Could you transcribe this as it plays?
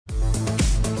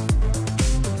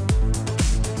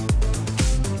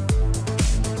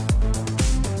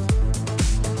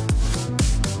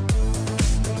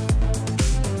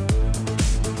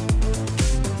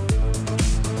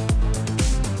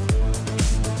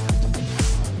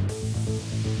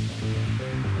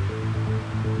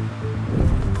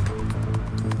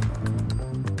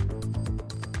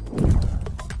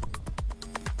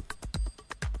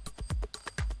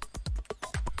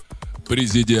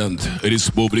Президент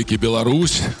Республики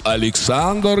Беларусь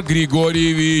Александр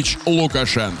Григорьевич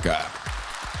Лукашенко.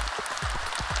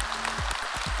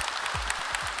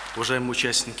 Уважаемые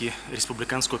участники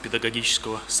Республиканского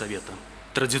педагогического совета,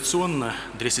 традиционно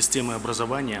для системы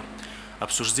образования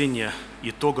обсуждение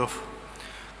итогов,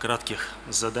 кратких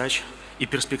задач и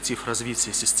перспектив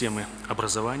развития системы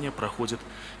образования проходит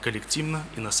коллективно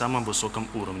и на самом высоком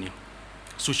уровне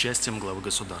с участием главы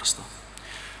государства.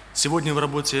 Сегодня в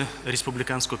работе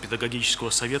Республиканского педагогического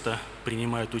совета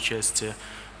принимают участие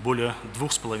более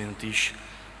 2500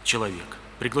 человек.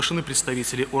 Приглашены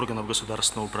представители органов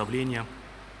государственного управления,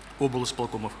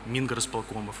 облсполкомов,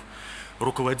 мингорисполкомов,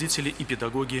 руководители и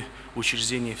педагоги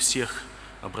учреждений всех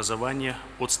образования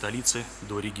от столицы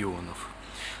до регионов,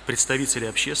 представители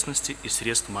общественности и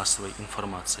средств массовой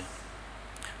информации.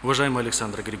 Уважаемый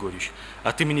Александр Григорьевич,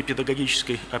 от имени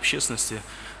педагогической общественности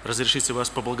разрешите вас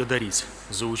поблагодарить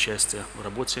за участие в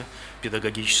работе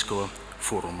педагогического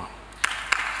форума.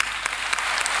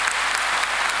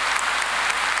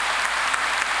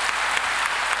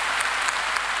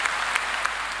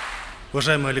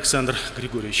 Уважаемый Александр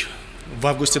Григорьевич, в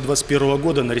августе 2021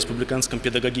 года на Республиканском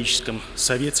педагогическом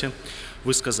совете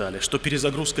вы сказали, что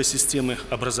перезагрузка системы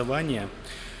образования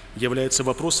является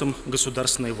вопросом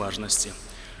государственной важности.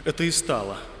 Это и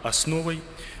стало основой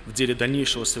в деле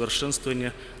дальнейшего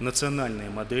совершенствования национальной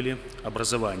модели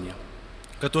образования,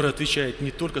 которая отвечает не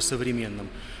только современным,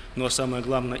 но, самое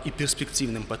главное, и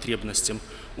перспективным потребностям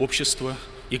общества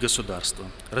и государства.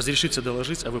 Разрешите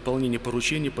доложить о выполнении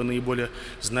поручений по наиболее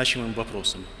значимым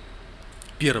вопросам.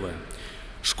 Первое.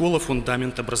 Школа –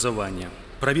 фундамент образования.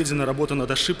 Проведена работа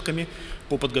над ошибками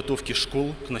по подготовке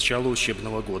школ к началу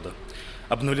учебного года.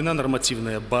 Обновлена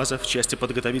нормативная база в части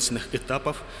подготовительных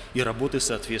этапов и работы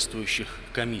соответствующих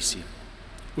комиссий.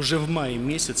 Уже в мае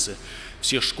месяце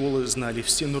все школы знали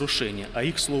все нарушения, а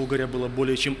их, к слову говоря, было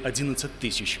более чем 11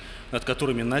 тысяч, над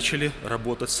которыми начали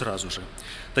работать сразу же.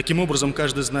 Таким образом,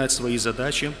 каждый знает свои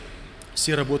задачи,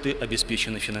 все работы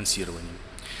обеспечены финансированием.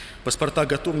 Паспорта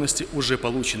готовности уже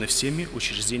получены всеми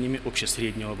учреждениями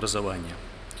общесреднего образования.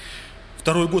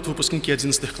 Второй год выпускники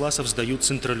 11 классов сдают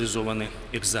централизованный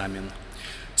экзамен.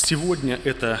 Сегодня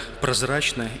это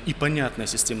прозрачная и понятная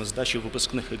система сдачи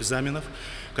выпускных экзаменов,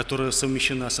 которая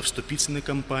совмещена со вступительной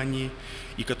кампанией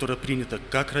и которая принята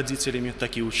как родителями,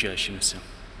 так и учащимися.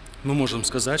 Мы можем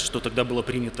сказать, что тогда было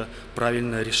принято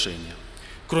правильное решение.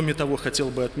 Кроме того, хотел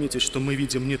бы отметить, что мы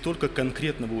видим не только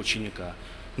конкретного ученика,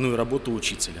 но и работу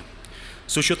учителя.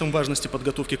 С учетом важности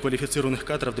подготовки квалифицированных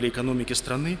кадров для экономики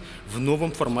страны, в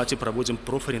новом формате проводим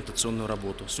профориентационную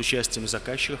работу с участием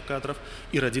заказчиков кадров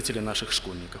и родителей наших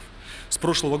школьников. С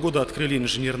прошлого года открыли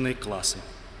инженерные классы.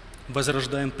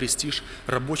 Возрождаем престиж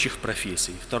рабочих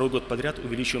профессий. Второй год подряд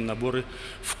увеличиваем наборы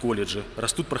в колледжи.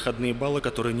 Растут проходные баллы,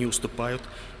 которые не уступают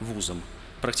вузам.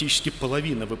 Практически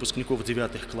половина выпускников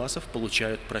 9 классов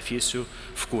получают профессию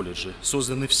в колледже.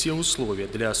 Созданы все условия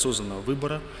для осознанного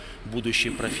выбора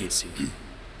будущей профессии.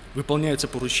 Выполняется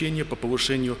поручение по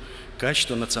повышению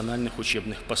качества национальных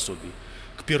учебных пособий.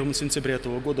 К 1 сентября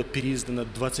этого года переиздано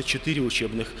 24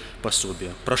 учебных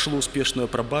пособия. Прошло успешную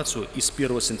апробацию, и с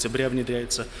 1 сентября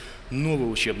внедряется новое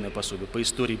учебное пособие по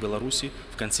истории Беларуси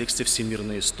в контексте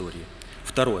всемирной истории.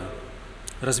 Второе.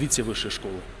 Развитие высшей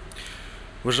школы.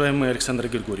 Уважаемый Александр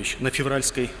Григорьевич, на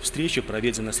февральской встрече,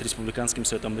 проведенной с Республиканским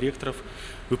советом ректоров,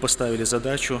 вы поставили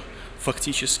задачу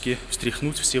фактически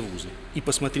встряхнуть все вузы и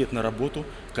посмотреть на работу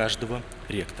каждого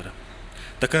ректора.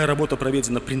 Такая работа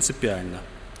проведена принципиально.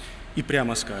 И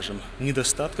прямо скажем,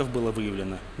 недостатков было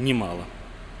выявлено немало.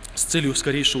 С целью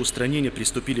скорейшего устранения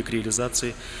приступили к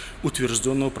реализации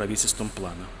утвержденного правительством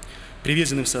плана.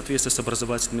 Приведены в соответствии с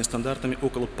образовательными стандартами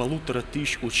около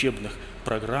 1500 учебных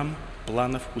программ,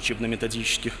 планов,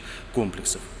 учебно-методических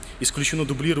комплексов. Исключено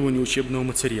дублирование учебного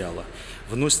материала.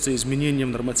 Вносятся изменения в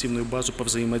нормативную базу по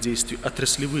взаимодействию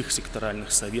отраслевых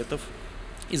секторальных советов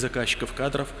и заказчиков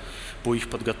кадров по их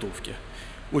подготовке.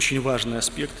 Очень важный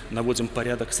аспект – наводим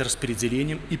порядок с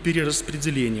распределением и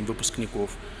перераспределением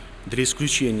выпускников для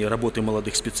исключения работы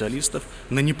молодых специалистов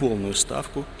на неполную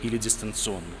ставку или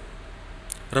дистанционно.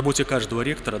 Работе каждого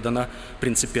ректора дана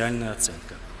принципиальная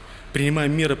оценка.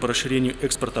 Принимаем меры по расширению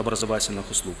экспорта образовательных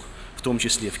услуг, в том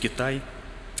числе в Китай,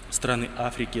 страны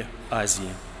Африки, Азии.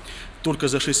 Только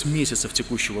за 6 месяцев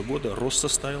текущего года рост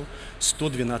составил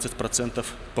 112%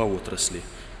 по отрасли.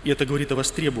 И это говорит о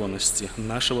востребованности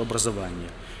нашего образования.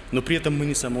 Но при этом мы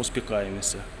не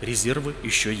самоуспекаемся, резервы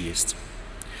еще есть.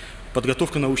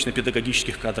 Подготовка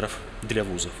научно-педагогических кадров для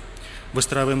вузов.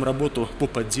 Выстраиваем работу по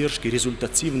поддержке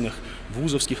результативных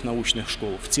вузовских научных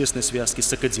школ в тесной связке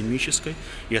с академической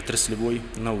и отраслевой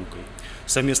наукой.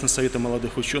 Совместно с Советом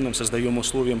молодых ученых создаем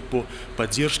условия по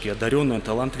поддержке одаренной и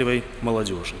талантливой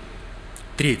молодежи.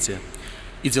 Третье.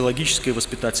 Идеологическая и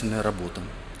воспитательная работа.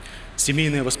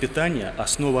 Семейное воспитание –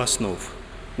 основа основ.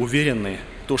 Уверены,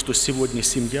 что сегодня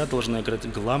семья должна играть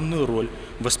главную роль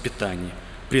в воспитании.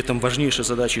 При этом важнейшей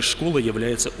задачей школы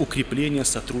является укрепление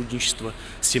сотрудничества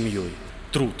с семьей.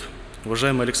 Труд.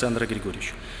 Уважаемый Александр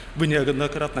Григорьевич, вы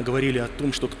неоднократно говорили о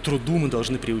том, что к труду мы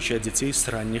должны приучать детей с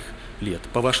ранних лет.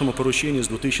 По вашему поручению с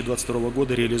 2022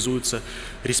 года реализуется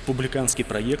республиканский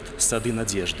проект «Сады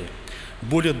надежды».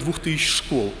 Более 2000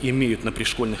 школ имеют на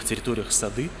пришкольных территориях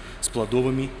сады с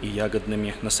плодовыми и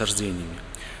ягодными насаждениями.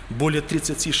 Более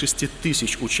 36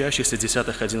 тысяч учащихся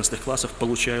 10-11 классов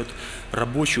получают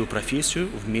рабочую профессию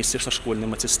вместе со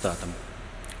школьным аттестатом.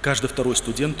 Каждый второй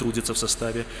студент трудится в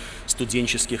составе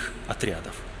студенческих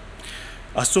отрядов.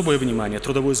 Особое внимание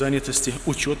трудовой занятости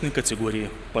учетной категории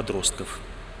подростков.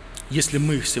 Если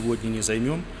мы их сегодня не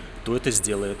займем, то это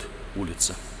сделает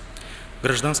улица.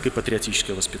 Гражданское и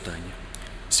патриотическое воспитание.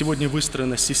 Сегодня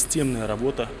выстроена системная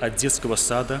работа от детского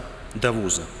сада до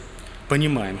вуза.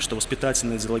 Понимаем, что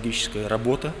воспитательная идеологическая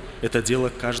работа – это дело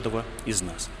каждого из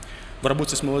нас. В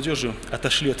работе с молодежью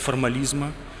отошли от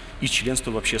формализма и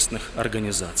членства в общественных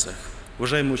организациях.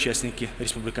 Уважаемые участники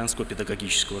Республиканского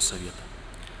педагогического совета,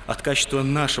 от качества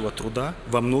нашего труда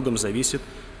во многом зависит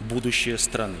будущее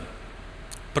страны.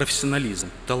 Профессионализм,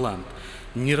 талант,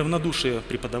 неравнодушие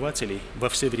преподавателей во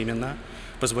все времена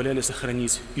позволяли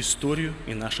сохранить историю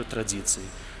и наши традиции,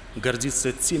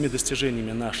 гордиться теми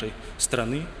достижениями нашей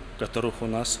страны, которых у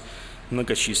нас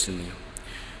многочисленные.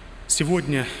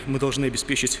 Сегодня мы должны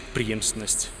обеспечить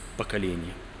преемственность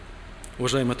поколений.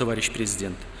 Уважаемый товарищ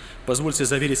президент, позвольте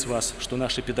заверить вас, что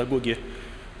наши педагоги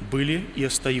были и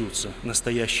остаются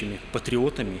настоящими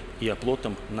патриотами и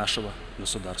оплотом нашего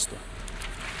государства.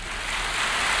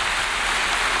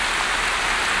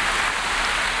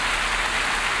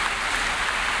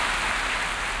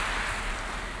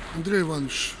 Андрей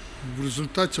Иванович, в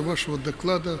результате вашего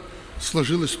доклада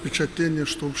сложилось впечатление,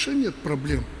 что вообще нет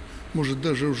проблем. Может,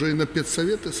 даже уже и на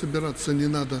педсоветы собираться не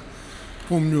надо.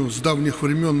 Помню, с давних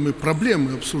времен мы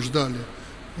проблемы обсуждали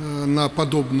на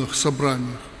подобных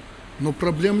собраниях, но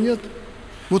проблем нет.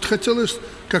 Вот хотелось,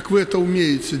 как вы это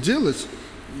умеете делать,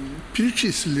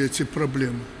 перечислили эти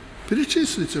проблемы.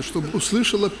 Перечислите, чтобы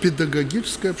услышала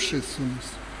педагогическая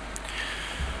общественность.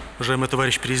 Уважаемый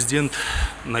товарищ президент,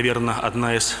 наверное,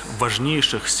 одна из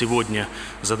важнейших сегодня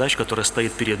задач, которая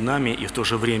стоит перед нами, и в то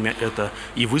же время это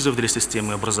и вызов для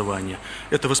системы образования,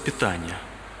 это воспитание.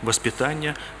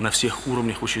 Воспитание на всех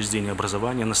уровнях учреждения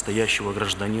образования настоящего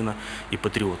гражданина и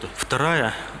патриота.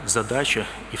 Вторая задача,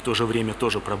 и в то же время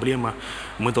тоже проблема,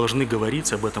 мы должны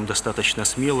говорить об этом достаточно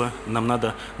смело, нам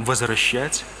надо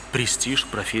возвращать престиж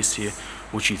профессии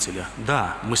учителя.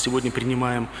 Да, мы сегодня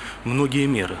принимаем многие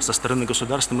меры. Со стороны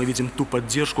государства мы видим ту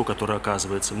поддержку, которая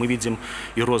оказывается. Мы видим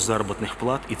и рост заработных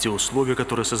плат, и те условия,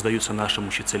 которые создаются нашим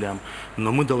учителям.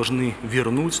 Но мы должны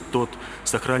вернуть тот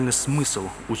сакральный смысл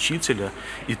учителя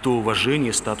и то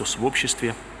уважение, статус в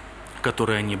обществе,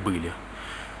 которые они были.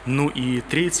 Ну и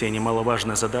третья,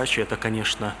 немаловажная задача, это,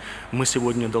 конечно, мы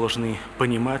сегодня должны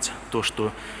понимать то,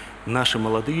 что наши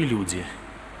молодые люди,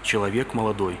 человек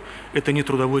молодой, это не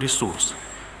трудовой ресурс,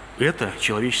 это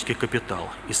человеческий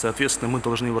капитал. И, соответственно, мы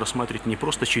должны его рассматривать не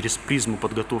просто через призму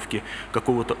подготовки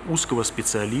какого-то узкого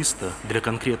специалиста для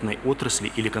конкретной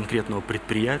отрасли или конкретного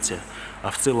предприятия, а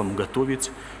в целом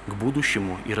готовить к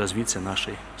будущему и развитию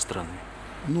нашей страны.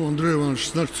 Ну, Андрей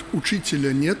Иванович, значит,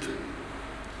 учителя нет,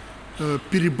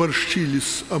 переборщили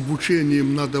с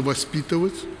обучением, надо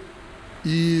воспитывать.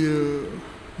 И,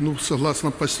 ну,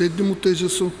 согласно последнему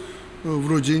тезису,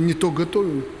 вроде не то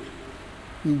готовим,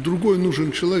 другой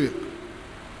нужен человек.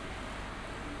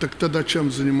 Так тогда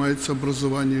чем занимается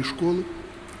образование и школы?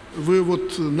 Вы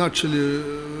вот начали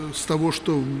с того,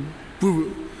 что вы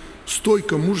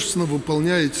стойко, мужественно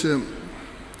выполняете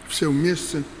все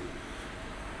вместе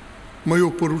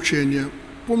мое поручение.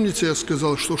 Помните, я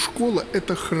сказал, что школа –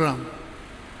 это храм.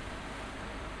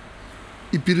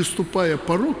 И переступая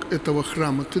порог этого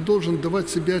храма, ты должен давать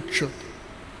себе отчет.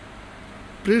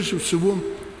 Прежде всего,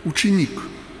 ученик.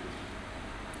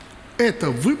 Это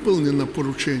выполнено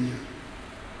поручение.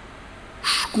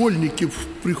 Школьники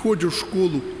приходят в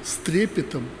школу с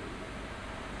трепетом.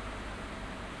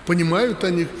 Понимают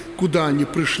они, куда они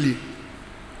пришли.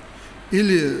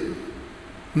 Или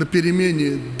на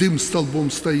перемене дым столбом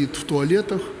стоит в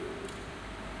туалетах.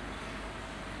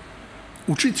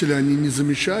 Учителя они не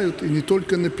замечают, и не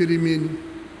только на перемене.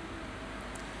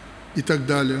 и так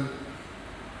далее.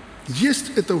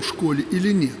 Есть это в школе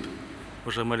или нет?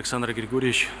 Уважаемый Александр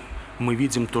Григорьевич, мы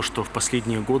видим то, что в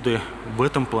последние годы в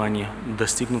этом плане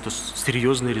достигнуты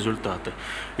серьезные результаты.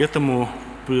 Этому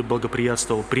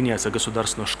благоприятствовало принятие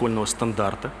государственного школьного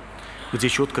стандарта, где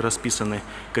четко расписаны,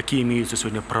 какие имеются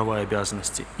сегодня права и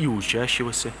обязанности и у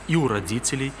учащегося, и у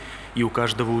родителей, и у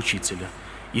каждого учителя.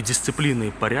 И дисциплина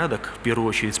и порядок, в первую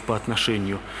очередь по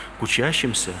отношению к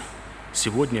учащимся,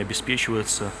 сегодня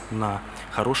обеспечивается на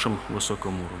хорошем,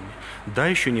 высоком уровне. Да,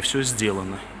 еще не все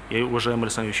сделано. И, уважаемый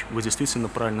Александр Ильич, вы действительно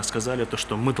правильно сказали, то,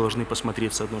 что мы должны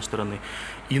посмотреть, с одной стороны,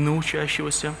 и на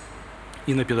учащегося,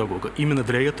 и на педагога. Именно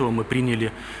для этого мы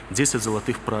приняли 10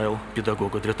 золотых правил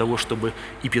педагога, для того, чтобы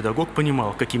и педагог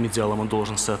понимал, каким идеалам он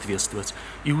должен соответствовать,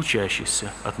 и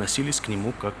учащиеся относились к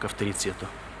нему как к авторитету.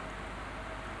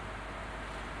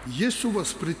 Есть у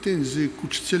вас претензии к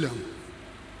учителям?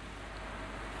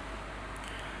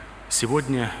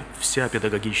 Сегодня вся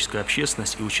педагогическая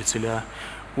общественность и учителя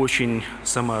очень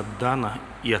самоотданно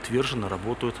и отверженно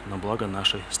работают на благо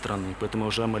нашей страны. Поэтому,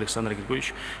 уважаемый Александр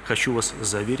Григорьевич, хочу вас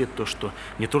заверить, то, что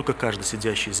не только каждый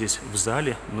сидящий здесь в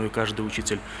зале, но и каждый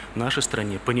учитель в нашей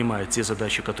стране понимает те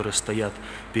задачи, которые стоят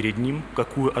перед ним,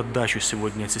 какую отдачу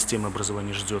сегодня от системы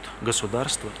образования ждет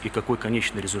государство и какой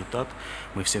конечный результат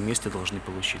мы все вместе должны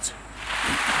получить.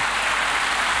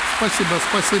 Спасибо,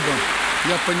 спасибо.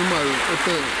 Я понимаю,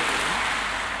 это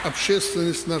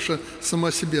общественность наша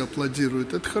сама себе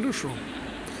аплодирует. Это хорошо.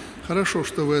 Хорошо,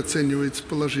 что вы оцениваете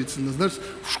положительно. Значит,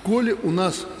 в школе у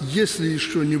нас, если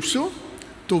еще не все,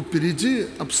 то впереди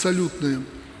абсолютная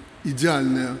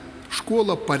идеальная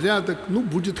школа, порядок, ну,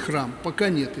 будет храм. Пока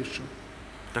нет еще.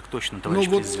 Так точно, товарищ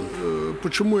президент.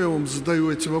 Почему я вам задаю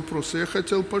эти вопросы? Я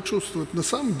хотел почувствовать, на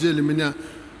самом деле меня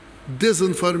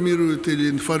дезинформируют или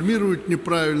информируют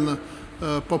неправильно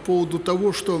по поводу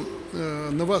того, что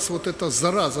на вас вот эта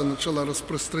зараза начала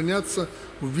распространяться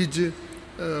в виде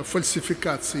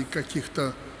фальсификации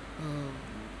каких-то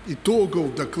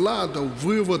итогов, докладов,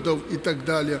 выводов и так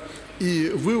далее.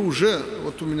 И вы уже,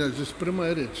 вот у меня здесь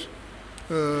прямая речь,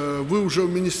 вы уже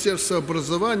в Министерстве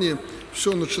образования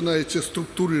все начинаете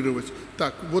структурировать.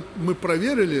 Так, вот мы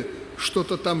проверили,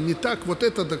 что-то там не так, вот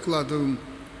это докладываем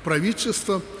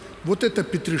правительство, вот это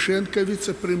Петришенко,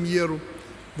 вице-премьеру,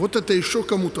 вот это еще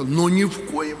кому-то, но ни в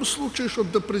коем случае,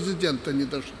 чтобы до президента не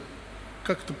дошло.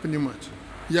 Как это понимать?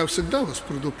 Я всегда вас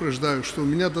предупреждаю, что у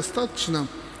меня достаточно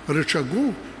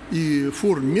рычагов и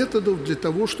форм методов для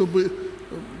того, чтобы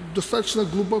достаточно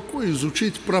глубоко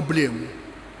изучить проблему.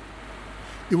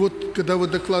 И вот, когда вы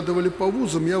докладывали по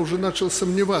вузам, я уже начал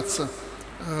сомневаться,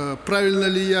 правильно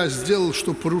ли я сделал,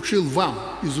 что поручил вам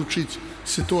изучить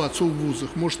ситуацию в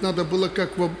вузах. Может, надо было,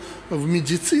 как в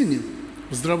медицине,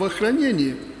 в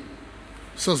здравоохранении,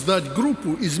 создать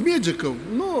группу из медиков,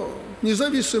 но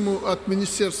независимую от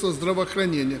Министерства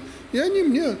здравоохранения. И они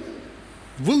мне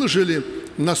выложили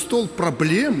на стол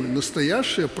проблемы,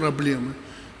 настоящие проблемы,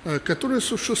 которые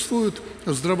существуют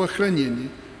в здравоохранении.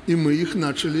 И мы их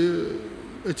начали,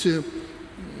 эти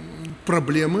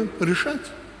проблемы, решать.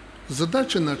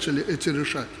 Задачи начали эти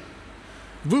решать.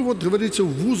 Вы вот говорите, в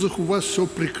вузах у вас все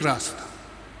прекрасно.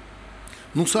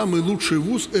 Ну, самый лучший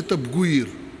вуз – это БГУИР.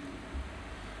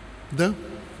 Да?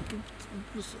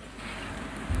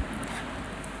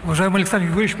 Уважаемый Александр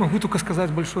Григорьевич, могу только сказать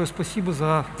большое спасибо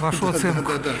за вашу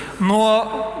оценку.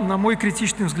 Но, на мой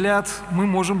критичный взгляд, мы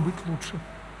можем быть лучше.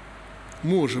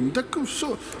 Можем. Так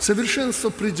все, совершенства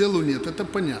пределу нет, это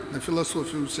понятно,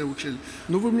 философию все учили.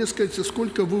 Но вы мне скажите,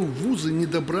 сколько вы в вузы не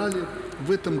добрали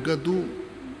в этом году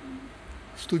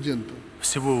студентов?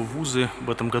 Всего в вузы в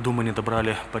этом году мы не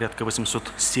добрали порядка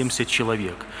 870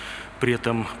 человек. При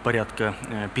этом порядка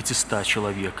 500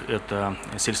 человек – это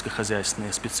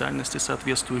сельскохозяйственные специальности,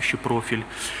 соответствующий профиль,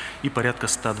 и порядка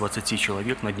 120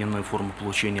 человек на дневную форму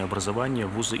получения образования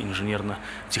в вузы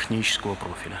инженерно-технического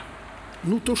профиля.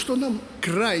 Ну, то, что нам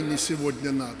крайне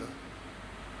сегодня надо.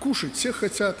 Кушать все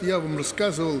хотят. Я вам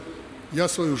рассказывал, я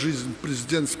свою жизнь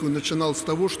президентскую начинал с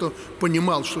того, что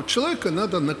понимал, что человека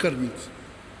надо накормить.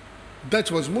 Дать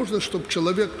возможность, чтобы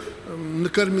человек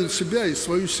накормил себя и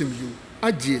свою семью,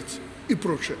 одеть и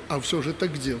прочее. А все же это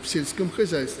где? В сельском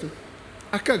хозяйстве.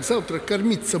 А как завтра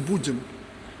кормиться будем?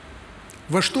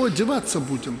 Во что одеваться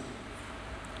будем?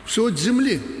 Все от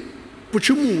земли.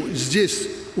 Почему здесь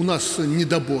у нас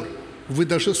недобор? Вы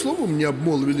даже словом не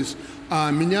обмолвились,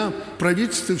 а меня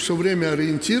правительство все время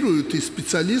ориентирует, и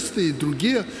специалисты, и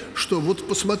другие, что вот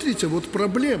посмотрите, вот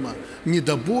проблема.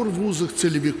 Недобор в вузах,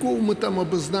 целевиков мы там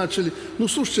обозначили. Ну,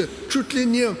 слушайте, чуть ли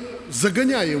не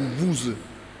загоняем вузы.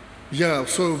 Я в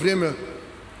свое время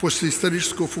после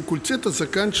исторического факультета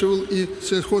заканчивал и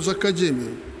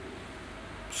сельхозакадемию.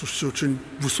 Слушайте, очень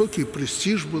высокий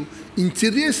престиж был.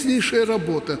 Интереснейшая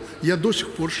работа. Я до сих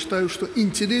пор считаю, что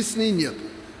интереснее нет.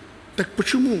 Так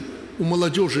почему у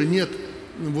молодежи нет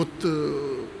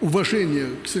уважения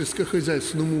к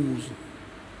сельскохозяйственному вузу?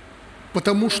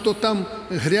 Потому что там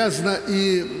грязно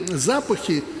и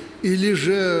запахи, или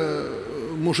же,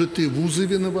 может, и вузы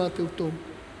виноваты в том,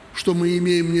 что мы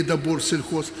имеем недобор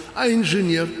сельхоз. А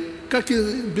инженер? Как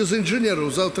и без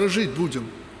инженеров завтра жить будем?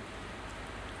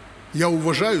 Я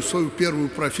уважаю свою первую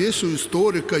профессию,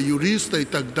 историка, юриста и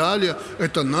так далее.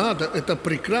 Это надо, это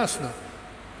прекрасно.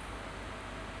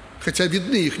 Хотя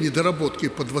видны их недоработки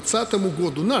по 2020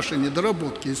 году, наши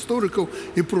недоработки историков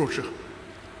и прочих.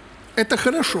 Это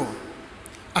хорошо.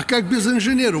 А как без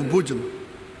инженеров будем?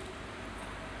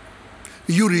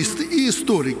 Юристы и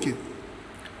историки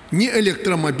ни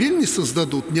электромобиль не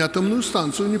создадут, ни атомную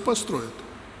станцию не построят.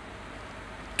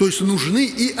 То есть нужны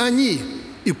и они.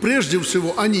 И прежде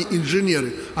всего они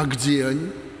инженеры. А где они?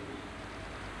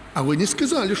 А вы не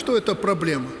сказали, что это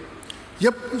проблема.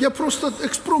 Я просто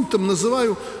экспромтом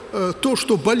называю то,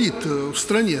 что болит в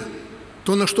стране,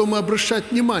 то, на что мы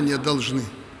обращать внимание должны.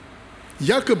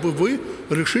 Якобы вы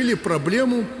решили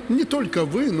проблему, не только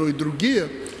вы, но и другие,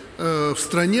 в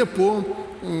стране по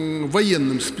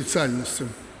военным специальностям.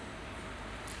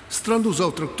 Страну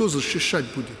завтра кто защищать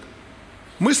будет?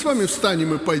 Мы с вами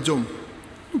встанем и пойдем?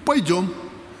 Ну, пойдем.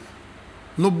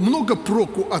 Но много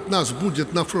проку от нас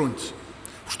будет на фронте,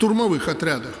 в штурмовых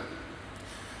отрядах.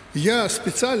 Я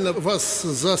специально вас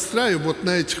заостряю вот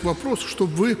на этих вопросах,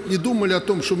 чтобы вы не думали о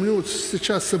том, что мы вот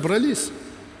сейчас собрались,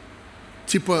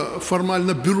 типа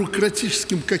формально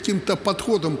бюрократическим каким-то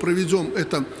подходом проведем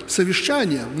это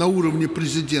совещание на уровне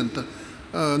президента.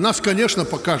 Нас, конечно,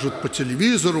 покажут по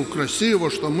телевизору красиво,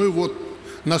 что мы вот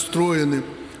настроены.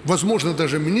 Возможно,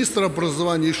 даже министр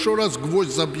образования еще раз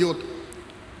гвоздь забьет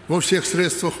во всех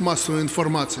средствах массовой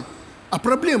информации. А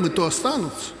проблемы-то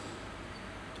останутся.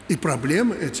 И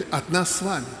проблемы эти от нас с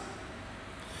вами.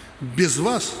 Без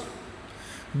вас,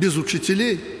 без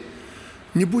учителей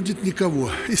не будет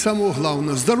никого. И самого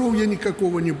главного, здоровья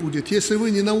никакого не будет. Если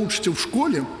вы не научите в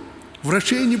школе,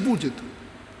 врачей не будет.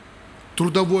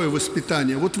 Трудовое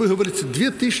воспитание. Вот вы говорите,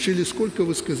 2000 или сколько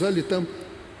вы сказали там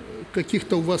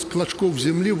каких-то у вас клочков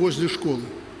земли возле школы.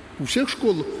 У всех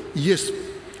школ есть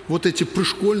вот эти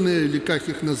пришкольные, или как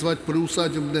их назвать,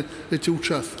 приусадебные эти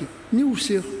участки. Не у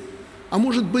всех. А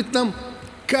может быть, там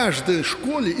каждой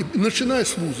школе, начиная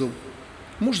с вузов,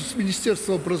 может, с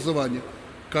Министерства образования,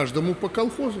 каждому по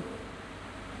колхозу.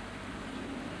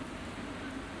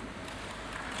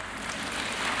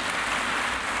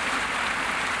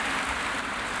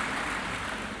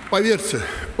 Поверьте,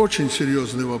 очень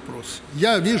серьезный вопрос.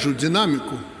 Я вижу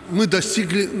динамику. Мы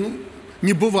достигли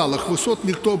небывалых высот.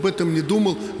 Никто об этом не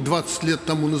думал 20 лет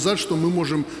тому назад, что мы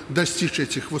можем достичь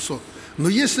этих высот. Но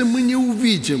если мы не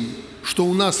увидим, что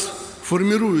у нас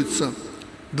формируется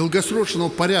долгосрочного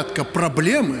порядка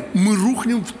проблемы, мы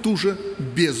рухнем в ту же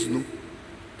бездну,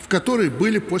 в которой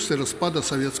были после распада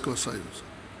Советского Союза.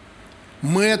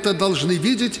 Мы это должны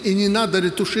видеть, и не надо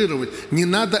ретушировать, не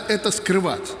надо это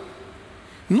скрывать.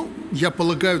 Ну, я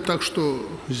полагаю так, что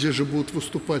здесь же будут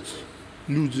выступать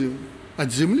люди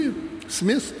от земли, с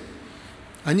мест.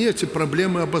 Они эти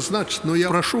проблемы обозначат. Но я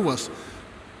прошу вас,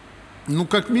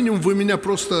 как минимум вы меня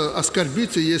просто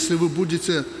оскорбите, если вы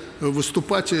будете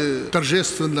выступать и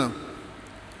торжественно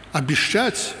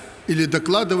обещать или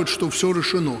докладывать, что все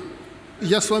решено.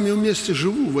 Я с вами вместе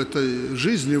живу в этой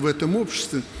жизни, в этом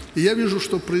обществе, и я вижу,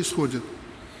 что происходит.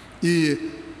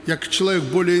 И я, как человек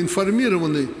более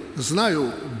информированный,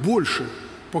 знаю больше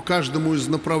по каждому из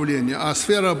направлений, а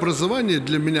сфера образования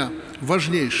для меня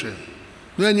важнейшая.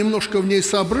 Но я немножко в ней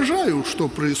соображаю, что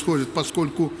происходит,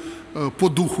 поскольку по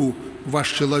духу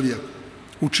ваш человек,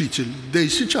 учитель, да и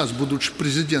сейчас, будучи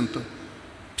президентом,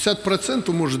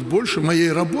 50%, может больше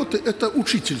моей работы – это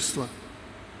учительство.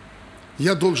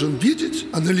 Я должен видеть,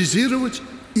 анализировать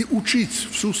и учить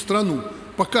всю страну.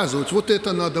 Показывать, вот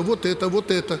это надо, вот это,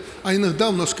 вот это. А иногда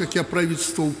у нас, как я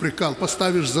правительство упрекал,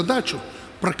 поставишь задачу,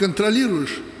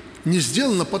 проконтролируешь, не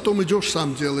сделано, потом идешь,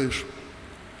 сам делаешь.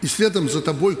 И следом за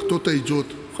тобой кто-то идет,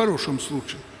 в хорошем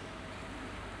случае.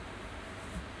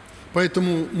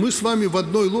 Поэтому мы с вами в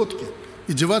одной лодке,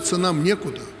 и деваться нам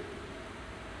некуда.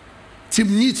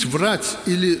 Темнить, врать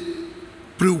или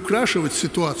приукрашивать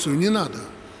ситуацию не надо.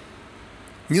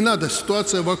 Не надо,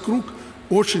 ситуация вокруг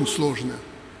очень сложная.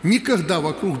 Никогда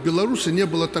вокруг Беларуси не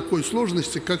было такой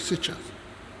сложности, как сейчас.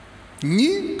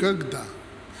 Никогда.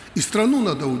 И страну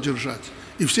надо удержать.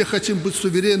 И все хотим быть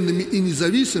суверенными и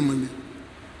независимыми.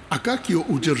 А как ее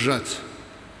удержать?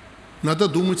 Надо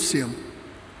думать всем.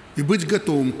 и быть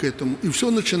готовым к этому. И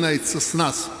все начинается с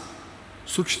нас,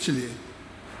 с учителей.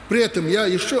 При этом я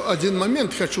еще один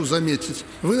момент хочу заметить.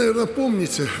 Вы, наверное,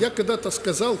 помните, я когда-то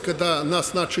сказал, когда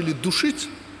нас начали душить,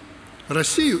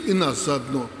 Россию и нас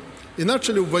заодно, и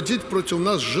начали вводить против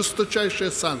нас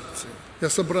жесточайшие санкции. Я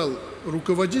собрал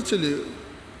руководителей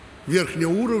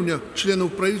верхнего уровня,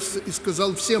 членов правительства, и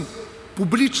сказал всем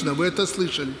публично, вы это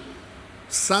слышали,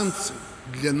 санкций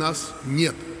для нас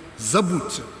нет,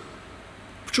 забудьте.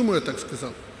 Почему я так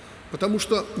сказал? Потому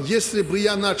что если бы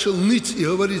я начал ныть и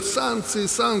говорить санкции,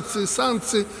 санкции,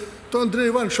 санкции, то Андрей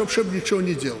Иванович вообще бы ничего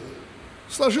не делал.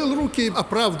 Сложил руки,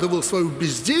 оправдывал свою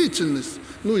бездеятельность,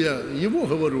 ну я его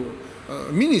говорю,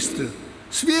 министры,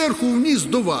 сверху вниз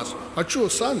до вас. А что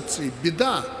санкции?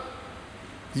 Беда.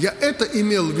 Я это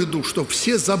имел в виду, что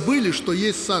все забыли, что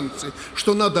есть санкции,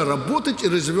 что надо работать и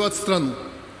развивать страну.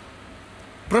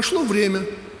 Прошло время,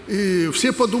 и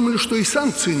все подумали, что и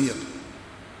санкций нет.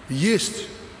 Есть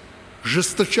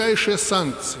жесточайшие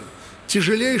санкции,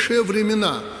 тяжелейшие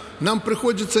времена. Нам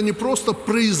приходится не просто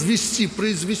произвести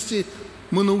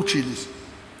мы научились,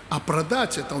 а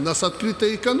продать это. У нас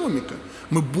открытая экономика.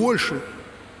 Мы больше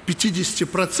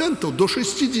 50%, до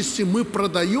 60% мы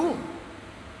продаем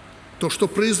то, что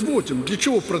производим. Для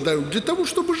чего продаем? Для того,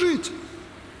 чтобы жить.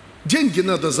 Деньги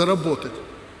надо заработать.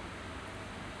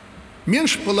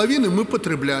 Меньше половины мы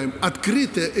потребляем.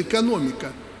 Открытая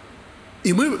экономика.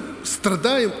 И мы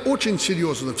страдаем очень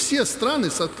серьезно. Все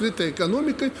страны с открытой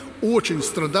экономикой очень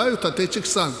страдают от этих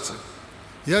санкций.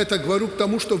 Я это говорю к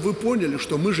тому, чтобы вы поняли,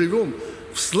 что мы живем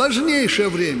в сложнейшее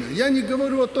время. Я не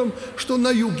говорю о том, что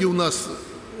на юге у нас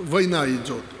война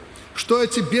идет, что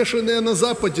эти бешеные на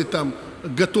Западе там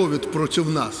готовят против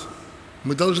нас.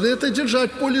 Мы должны это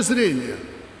держать в поле зрения.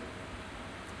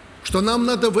 Что нам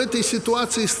надо в этой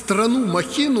ситуации страну,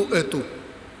 махину эту,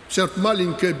 вся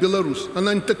маленькая Беларусь,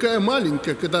 она не такая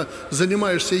маленькая, когда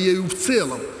занимаешься ею в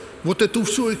целом. Вот эту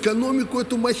всю экономику,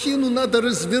 эту махину надо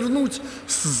развернуть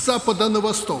с запада на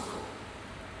восток.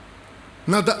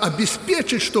 Надо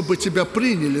обеспечить, чтобы тебя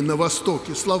приняли на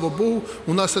Востоке. Слава Богу,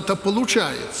 у нас это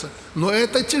получается. Но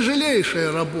это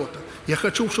тяжелейшая работа. Я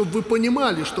хочу, чтобы вы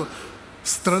понимали, что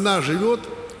страна живет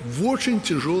в очень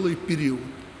тяжелый период.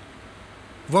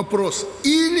 Вопрос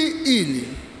или-или.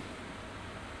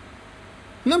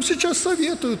 Нам сейчас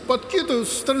советуют, подкидывают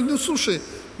со стороны, слушай,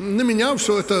 на меня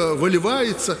все это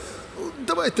выливается.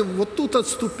 Давайте вот тут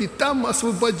отступить, там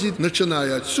освободить,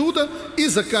 начиная отсюда и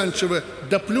заканчивая.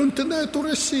 Да плюнь ты на эту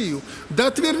Россию, да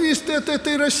отвернись ты от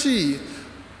этой России.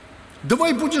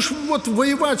 Давай будешь вот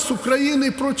воевать с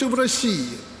Украиной против России.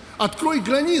 Открой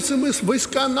границы, мы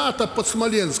войска НАТО под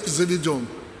Смоленск заведем.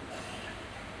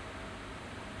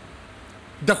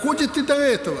 Доходит и до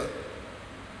этого.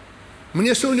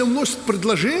 Мне сегодня вносят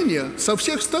предложения со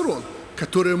всех сторон,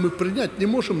 которые мы принять не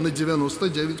можем на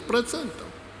 99%.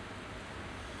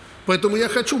 Поэтому я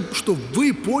хочу, чтобы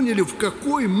вы поняли, в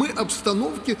какой мы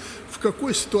обстановке, в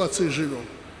какой ситуации живем.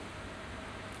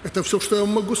 Это все, что я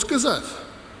вам могу сказать.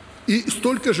 И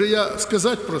столько же я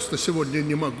сказать просто сегодня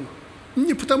не могу.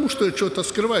 Не потому, что я что-то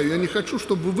скрываю, я не хочу,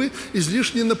 чтобы вы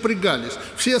излишне напрягались.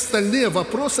 Все остальные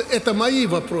вопросы – это мои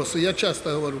вопросы, я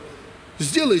часто говорю.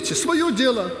 Сделайте свое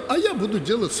дело, а я буду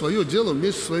делать свое дело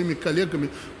вместе со своими коллегами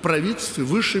в правительстве,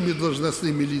 высшими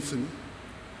должностными лицами.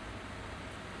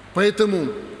 Поэтому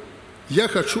я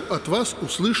хочу от вас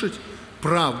услышать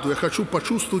правду, я хочу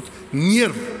почувствовать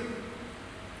нерв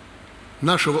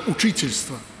нашего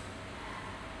учительства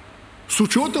с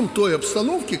учетом той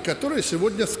обстановки, которая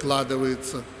сегодня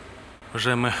складывается.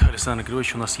 Уважаемый Александр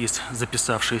Григорьевич, у нас есть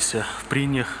записавшиеся в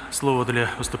прениях. Слово для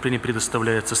выступления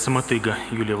предоставляется Самотыга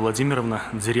Юлия Владимировна,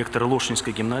 директор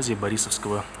Лошадинской гимназии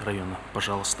Борисовского района.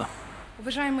 Пожалуйста.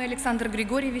 Уважаемый Александр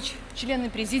Григорьевич, члены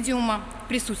президиума,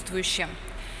 присутствующие.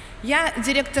 Я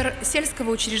директор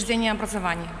сельского учреждения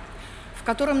образования, в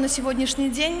котором на сегодняшний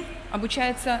день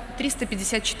обучается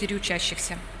 354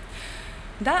 учащихся.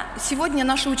 Да, сегодня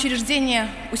наше учреждение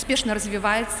успешно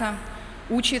развивается,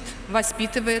 учит,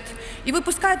 воспитывает и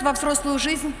выпускает во взрослую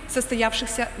жизнь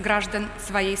состоявшихся граждан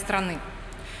своей страны.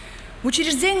 В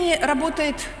учреждении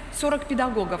работает 40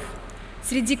 педагогов,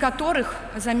 среди которых,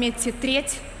 заметьте,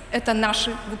 треть – это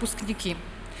наши выпускники.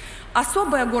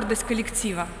 Особая гордость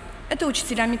коллектива – это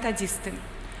учителя-методисты,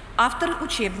 авторы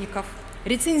учебников,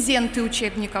 рецензенты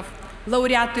учебников,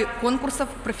 лауреаты конкурсов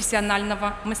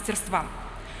профессионального мастерства.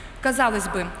 Казалось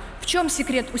бы, в чем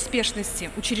секрет успешности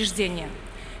учреждения?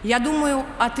 Я думаю,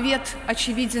 ответ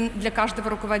очевиден для каждого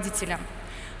руководителя.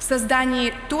 В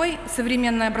создании той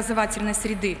современной образовательной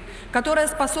среды, которая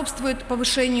способствует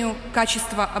повышению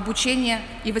качества обучения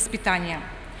и воспитания.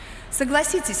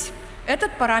 Согласитесь,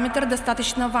 этот параметр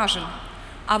достаточно важен.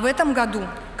 а в этом году,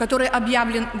 который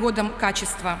объявлен годом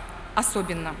качества,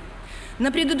 особенно.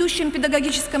 На предыдущем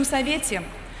педагогическом совете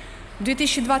в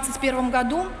 2021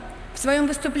 году в своем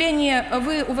выступлении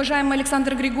вы, уважаемый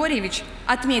Александр Григорьевич,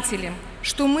 отметили,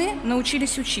 что мы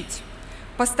научились учить,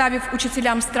 поставив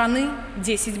учителям страны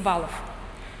 10 баллов.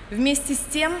 Вместе с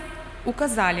тем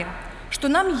указали, что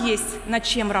нам есть над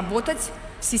чем работать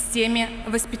в системе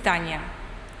воспитания.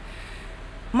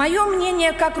 Мое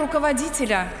мнение как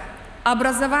руководителя: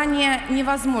 образование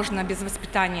невозможно без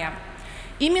воспитания.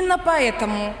 Именно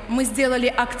поэтому мы сделали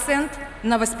акцент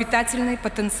на воспитательный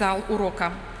потенциал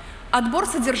урока. Отбор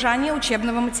содержания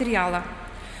учебного материала,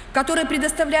 который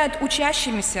предоставляет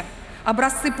учащимся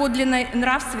образцы подлинной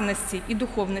нравственности и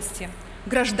духовности,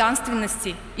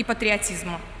 гражданственности и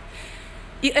патриотизма.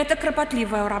 И это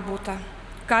кропотливая работа.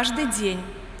 Каждый день,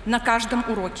 на каждом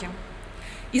уроке.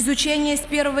 Изучение с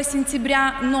 1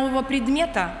 сентября нового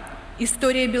предмета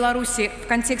 «История Беларуси в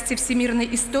контексте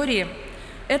всемирной истории»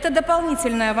 – это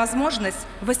дополнительная возможность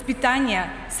воспитания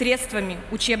средствами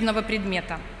учебного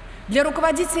предмета. Для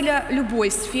руководителя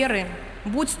любой сферы,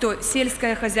 будь то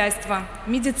сельское хозяйство,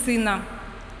 медицина,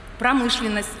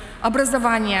 промышленность,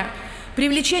 образование,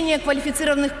 привлечение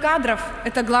квалифицированных кадров –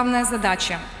 это главная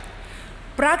задача.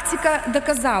 Практика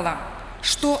доказала,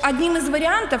 что одним из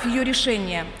вариантов ее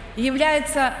решения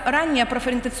является ранняя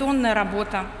профориентационная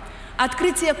работа,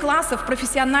 открытие классов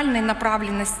профессиональной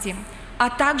направленности, а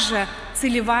также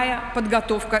целевая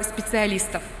подготовка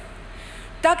специалистов.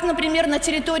 Так, например, на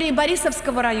территории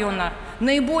Борисовского района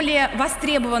наиболее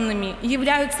востребованными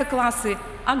являются классы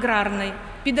аграрной,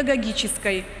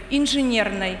 педагогической,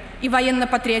 инженерной и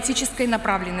военно-патриотической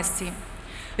направленности.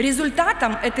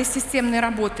 Результатом этой системной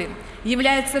работы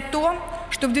является то,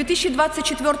 что в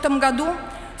 2024 году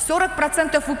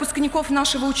 40% выпускников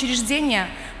нашего учреждения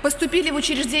поступили в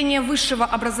учреждения высшего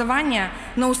образования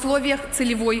на условиях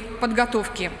целевой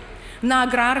подготовки на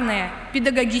аграрные,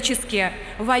 педагогические,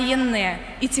 военные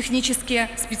и технические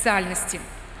специальности.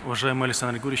 Уважаемый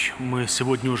Александр Григорьевич, мы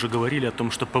сегодня уже говорили о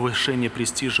том, что повышение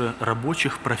престижа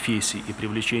рабочих профессий и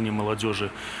привлечение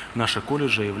молодежи в наши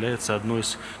колледжи является одной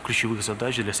из ключевых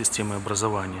задач для системы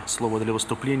образования. Слово для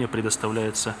выступления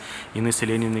предоставляется Инессе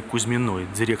Леонидовне Кузьминой,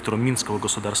 директору Минского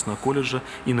государственного колледжа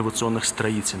инновационных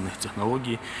строительных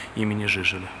технологий имени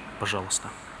Жижеля. Пожалуйста.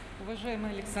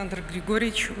 Уважаемый Александр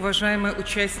Григорьевич, уважаемые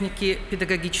участники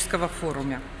педагогического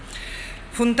форума.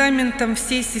 Фундаментом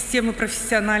всей системы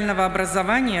профессионального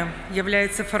образования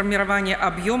является формирование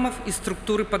объемов и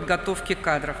структуры подготовки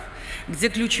кадров, где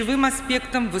ключевым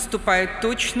аспектом выступает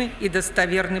точный и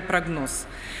достоверный прогноз.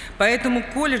 Поэтому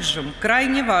колледжам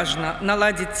крайне важно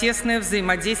наладить тесное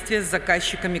взаимодействие с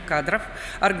заказчиками кадров,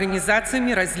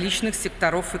 организациями различных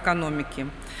секторов экономики.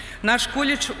 Наш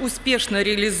колледж успешно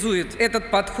реализует этот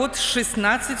подход с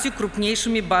 16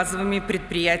 крупнейшими базовыми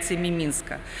предприятиями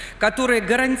Минска, которые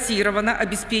гарантированно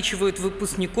обеспечивают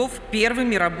выпускников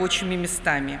первыми рабочими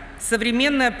местами.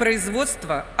 Современное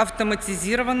производство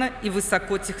автоматизировано и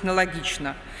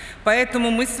высокотехнологично.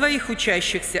 Поэтому мы своих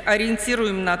учащихся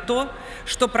ориентируем на то,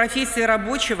 что профессия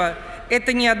рабочего –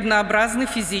 это не однообразный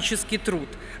физический труд,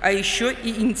 а еще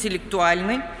и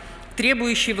интеллектуальный,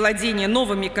 требующий владения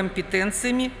новыми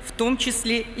компетенциями, в том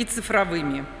числе и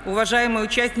цифровыми. Уважаемые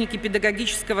участники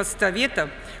педагогического совета,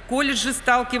 колледжи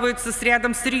сталкиваются с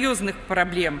рядом серьезных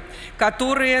проблем,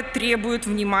 которые требуют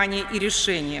внимания и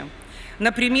решения.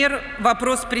 Например,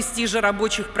 вопрос престижа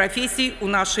рабочих профессий у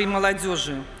нашей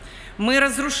молодежи. Мы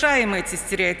разрушаем эти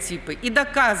стереотипы и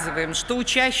доказываем, что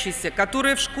учащиеся,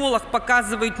 которые в школах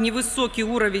показывают невысокий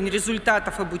уровень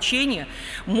результатов обучения,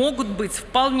 могут быть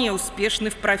вполне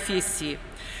успешны в профессии.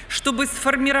 Чтобы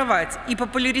сформировать и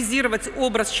популяризировать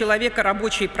образ человека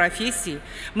рабочей профессии,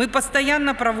 мы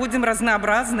постоянно проводим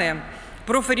разнообразные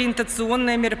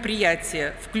профориентационные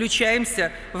мероприятия,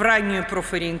 включаемся в раннюю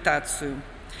профориентацию.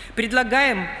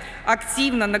 Предлагаем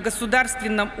активно на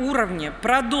государственном уровне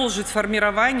продолжить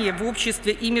формирование в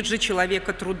обществе имиджа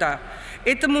человека труда.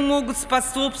 Этому могут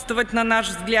способствовать, на наш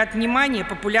взгляд, внимание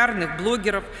популярных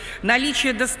блогеров,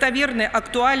 наличие достоверной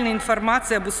актуальной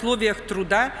информации об условиях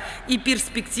труда и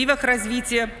перспективах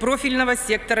развития профильного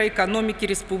сектора экономики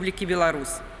Республики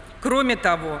Беларусь. Кроме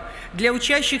того, для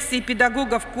учащихся и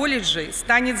педагогов колледжей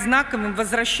станет знаковым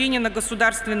возвращение на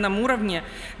государственном уровне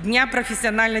Дня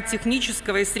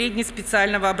профессионально-технического и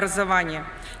среднеспециального образования.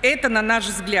 Это, на наш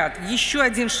взгляд, еще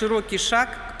один широкий шаг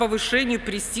к повышению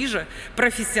престижа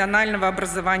профессионального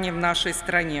образования в нашей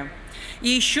стране. И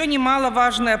еще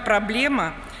немаловажная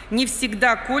проблема – не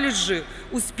всегда колледжи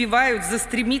успевают за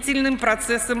стремительным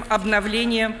процессом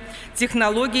обновления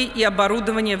технологий и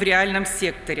оборудования в реальном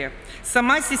секторе.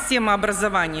 Сама система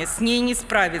образования с ней не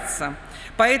справится.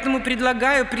 Поэтому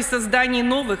предлагаю при создании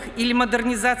новых или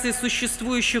модернизации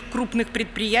существующих крупных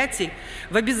предприятий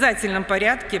в обязательном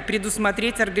порядке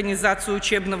предусмотреть организацию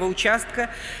учебного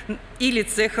участка или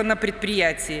цеха на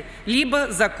предприятии,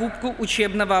 либо закупку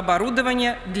учебного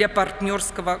оборудования для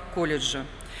партнерского колледжа.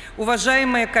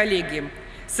 Уважаемые коллеги,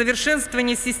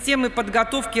 совершенствование системы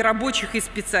подготовки рабочих и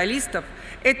специалистов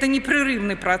 – это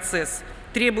непрерывный процесс,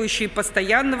 требующий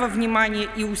постоянного внимания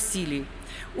и усилий.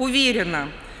 Уверена,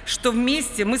 что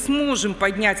вместе мы сможем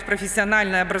поднять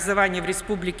профессиональное образование в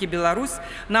Республике Беларусь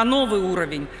на новый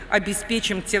уровень,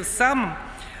 обеспечим тем самым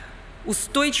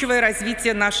устойчивое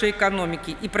развитие нашей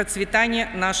экономики и процветание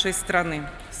нашей страны.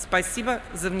 Спасибо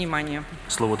за внимание.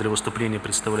 Слово для выступления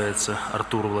представляется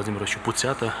Артуру Владимировичу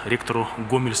Путята, ректору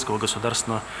Гомельского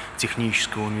государственного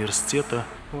технического университета.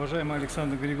 Уважаемый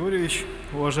Александр Григорьевич,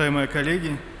 уважаемые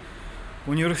коллеги,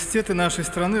 университеты нашей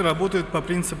страны работают по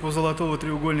принципу золотого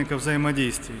треугольника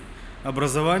взаимодействий –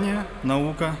 образование,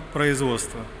 наука,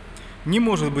 производство. Не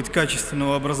может быть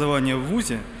качественного образования в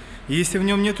вузе, если в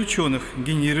нем нет ученых,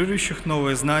 генерирующих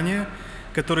новые знания,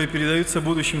 которые передаются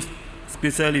будущим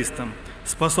специалистам,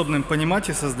 способным понимать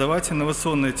и создавать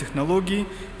инновационные технологии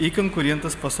и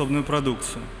конкурентоспособную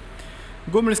продукцию.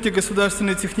 Гомельский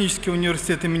государственный технический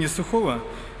университет имени Сухого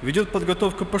ведет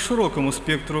подготовку по широкому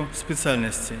спектру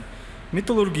специальностей –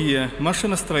 металлургия,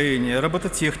 машиностроение,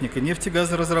 робототехника,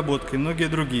 нефтегазоразработка и многие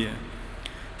другие.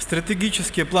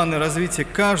 Стратегические планы развития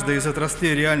каждой из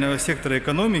отраслей реального сектора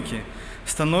экономики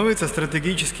становятся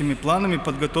стратегическими планами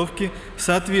подготовки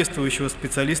соответствующего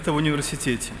специалиста в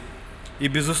университете. И,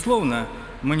 безусловно,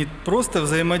 мы не просто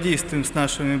взаимодействуем с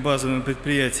нашими базовыми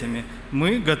предприятиями,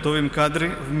 мы готовим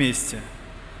кадры вместе.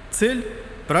 Цель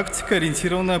 –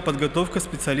 практикоориентированная подготовка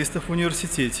специалистов в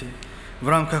университете, в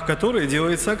рамках которой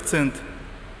делается акцент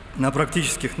на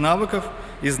практических навыках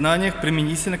и знаниях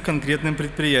применительно к конкретным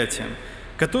предприятиям,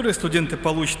 которые студенты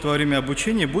получат во время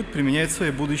обучения и будут применять в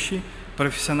своей будущей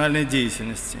профессиональной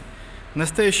деятельности. В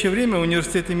настоящее время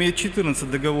университет имеет 14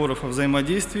 договоров о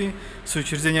взаимодействии с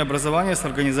учреждением образования с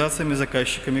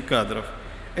организациями-заказчиками кадров.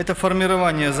 Это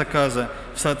формирование заказа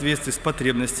в соответствии с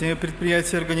потребностями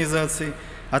предприятий и организаций,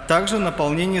 а также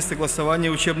наполнение и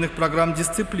согласование учебных программ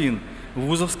дисциплин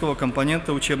вузовского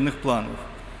компонента учебных планов.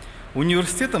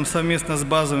 Университетом совместно с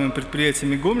базовыми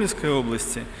предприятиями Гомельской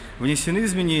области внесены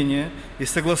изменения и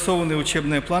согласованы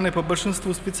учебные планы по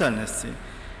большинству специальностей.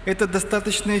 Это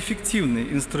достаточно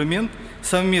эффективный инструмент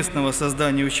совместного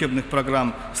создания учебных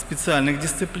программ специальных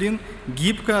дисциплин,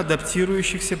 гибко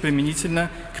адаптирующихся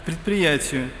применительно к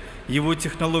предприятию, его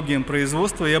технологиям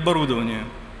производства и оборудованию,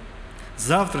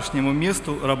 завтрашнему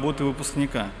месту работы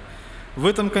выпускника. В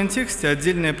этом контексте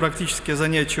отдельные практические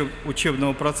занятия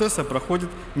учебного процесса проходят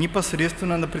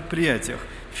непосредственно на предприятиях,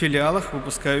 филиалах,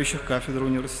 выпускающих кафедру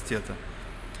университета.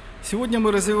 Сегодня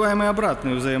мы развиваем и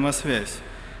обратную взаимосвязь.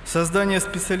 Создание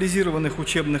специализированных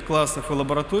учебных классов и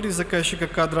лабораторий заказчика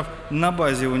кадров на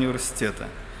базе университета.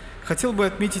 Хотел бы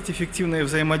отметить эффективное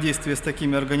взаимодействие с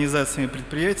такими организациями и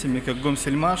предприятиями, как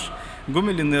Гомсельмаш,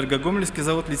 Гомельэнерго, Гомельский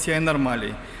завод литья и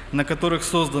нормалей, на которых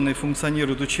созданы и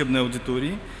функционируют учебные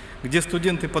аудитории, где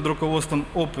студенты под руководством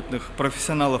опытных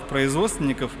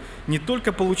профессионалов-производственников не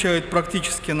только получают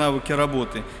практические навыки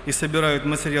работы и собирают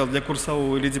материал для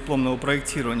курсового или дипломного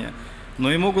проектирования,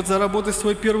 но и могут заработать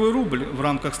свой первый рубль в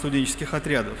рамках студенческих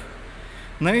отрядов.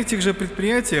 На этих же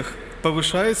предприятиях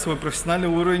повышает свой профессиональный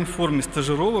уровень в форме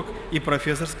стажировок и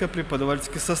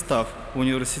профессорско-преподавательский состав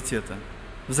университета.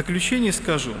 В заключение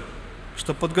скажу,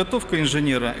 что подготовка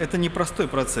инженера – это непростой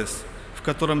процесс, в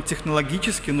котором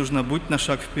технологически нужно быть на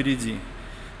шаг впереди,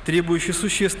 требующий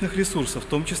существенных ресурсов, в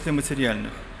том числе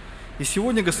материальных. И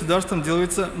сегодня государством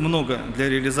делается много для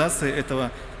реализации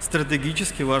этого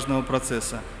стратегически важного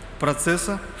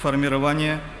процесса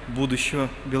формирования будущего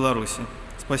Беларуси.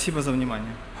 Спасибо за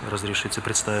внимание. Разрешите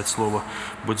представить слово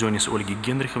Буденис Ольге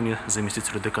Генриховне,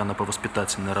 заместителю декана по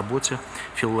воспитательной работе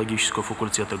филологического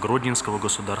факультета Гродненского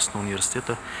государственного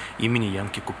университета имени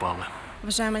Янки Купалы.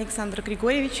 Уважаемый Александр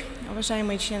Григорьевич,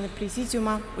 уважаемые члены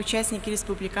Президиума, участники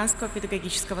Республиканского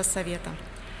педагогического совета.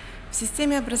 В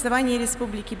системе образования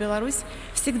Республики Беларусь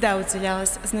всегда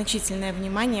уделялось значительное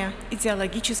внимание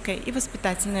идеологической и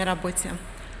воспитательной работе.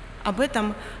 Об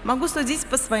этом могу судить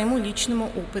по своему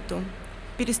личному опыту.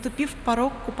 Переступив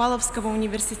порог Купаловского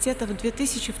университета в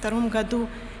 2002 году,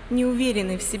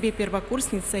 неуверенной в себе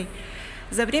первокурсницей,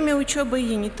 за время учебы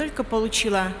я не только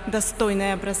получила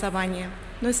достойное образование,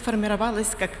 но и сформировалась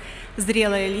как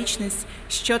зрелая личность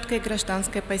с четкой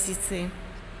гражданской позицией.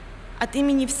 От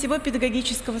имени всего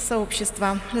педагогического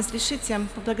сообщества разрешите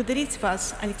поблагодарить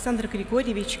вас, Александр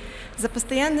Григорьевич, за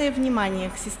постоянное внимание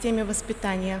к системе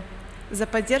воспитания, за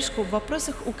поддержку в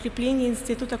вопросах укрепления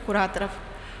института кураторов,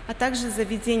 а также за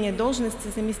введение должности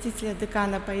заместителя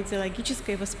декана по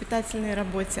идеологической и воспитательной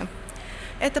работе.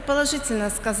 Это положительно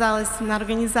сказалось на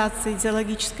организации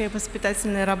идеологической и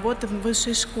воспитательной работы в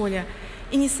высшей школе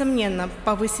и, несомненно,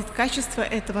 повысит качество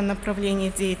этого направления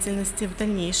деятельности в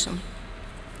дальнейшем.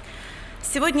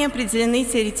 Сегодня определены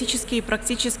теоретические и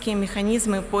практические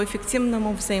механизмы по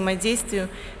эффективному взаимодействию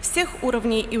всех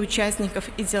уровней и участников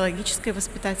идеологической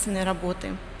воспитательной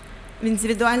работы. В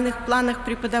индивидуальных планах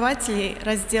преподавателей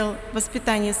раздел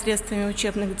 «Воспитание средствами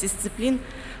учебных дисциплин»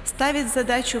 ставит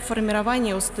задачу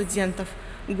формирования у студентов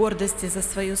гордости за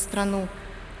свою страну,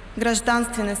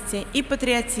 гражданственности и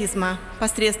патриотизма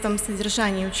посредством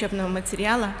содержания учебного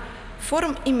материала,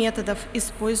 форм и методов,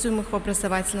 используемых в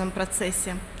образовательном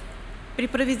процессе. При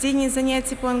проведении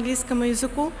занятий по английскому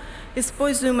языку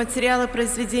использую материалы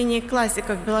произведений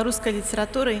классиков белорусской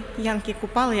литературы Янки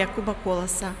Купала и Якуба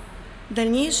Колоса.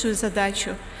 Дальнейшую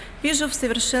задачу вижу в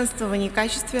совершенствовании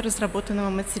качества разработанного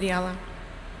материала.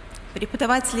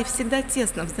 Преподаватели всегда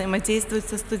тесно взаимодействуют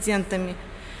со студентами.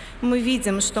 Мы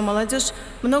видим, что молодежь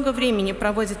много времени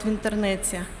проводит в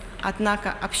интернете,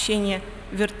 однако общение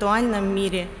в виртуальном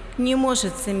мире не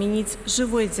может заменить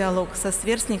живой диалог со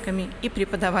сверстниками и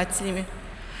преподавателями.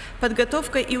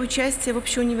 Подготовка и участие в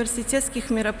общеуниверситетских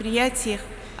мероприятиях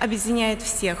объединяет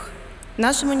всех. В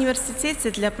нашем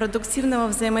университете для продуктивного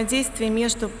взаимодействия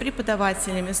между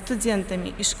преподавателями,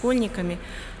 студентами и школьниками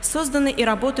созданы и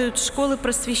работают школы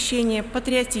просвещения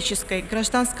патриотической,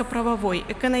 гражданско-правовой,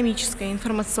 экономической,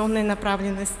 информационной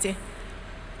направленности.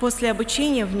 После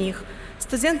обучения в них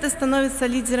студенты становятся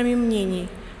лидерами мнений,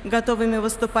 готовыми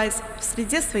выступать в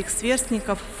среде своих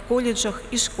сверстников в колледжах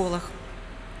и школах.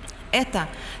 Это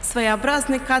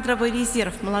своеобразный кадровый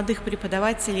резерв молодых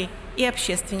преподавателей и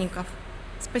общественников.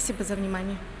 Спасибо за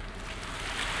внимание.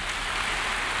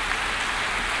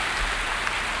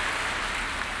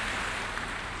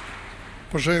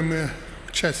 Уважаемые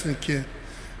участники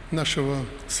нашего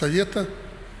совета,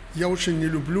 я очень не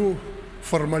люблю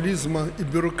формализма и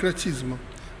бюрократизма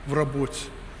в работе.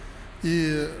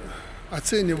 И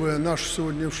оценивая нашу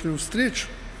сегодняшнюю встречу,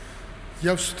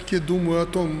 я все-таки думаю о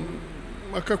том,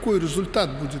 а какой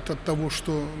результат будет от того,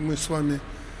 что мы с вами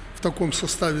в таком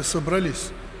составе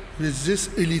собрались. Ведь здесь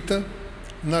элита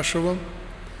нашего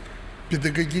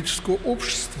педагогического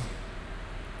общества.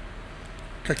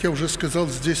 Как я уже сказал,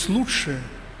 здесь лучшее.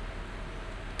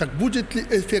 Так будет ли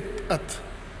эффект от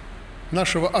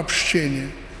нашего общения?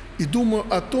 И думаю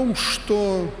о том,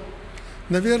 что,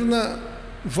 наверное,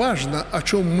 важно, о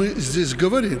чем мы здесь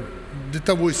говорим, для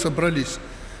того и собрались.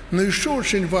 Но еще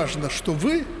очень важно, что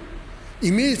вы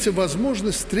имеете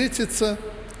возможность встретиться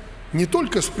не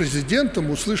только с президентом,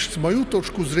 услышать мою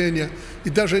точку зрения, и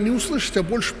даже не услышать, а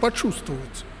больше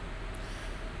почувствовать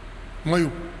мою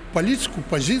политику,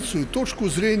 позицию, точку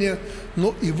зрения,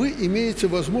 но и вы имеете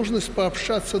возможность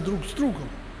пообщаться друг с другом,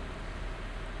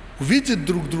 увидеть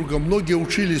друг друга. Многие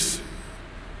учились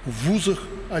в вузах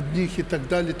одних и так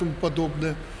далее и тому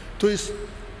подобное. То есть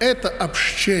это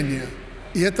общение,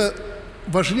 и это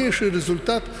важнейший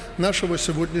результат нашего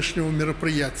сегодняшнего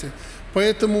мероприятия.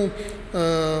 Поэтому,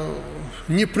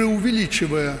 не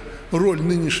преувеличивая роль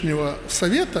нынешнего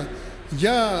совета,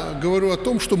 я говорю о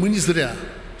том, что мы не зря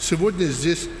сегодня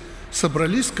здесь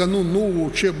собрались в канун нового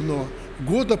учебного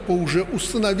года по уже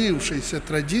установившейся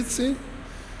традиции,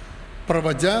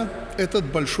 проводя этот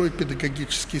большой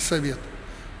педагогический совет.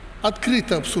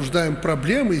 Открыто обсуждаем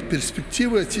проблемы и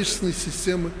перспективы отечественной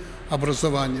системы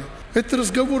образования. Этот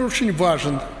разговор очень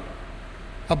важен.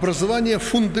 Образование –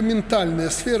 фундаментальная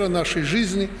сфера нашей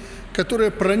жизни,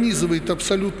 которая пронизывает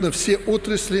абсолютно все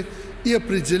отрасли и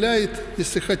определяет,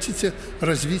 если хотите,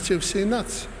 развитие всей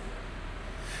нации.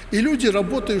 И люди,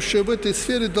 работающие в этой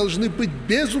сфере, должны быть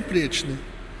безупречны.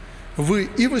 Вы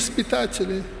и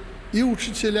воспитатели, и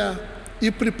учителя, и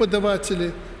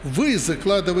преподаватели. Вы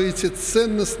закладываете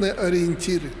ценностные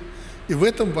ориентиры. И в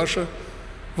этом ваша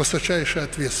высочайшая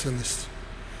ответственность.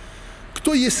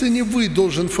 Кто, если не вы,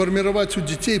 должен формировать у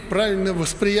детей правильное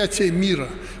восприятие мира,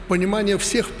 понимание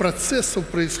всех процессов,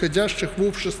 происходящих в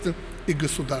обществе и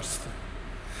государстве?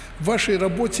 В вашей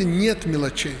работе нет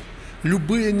мелочей.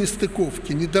 Любые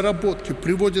нестыковки, недоработки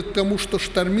приводят к тому, что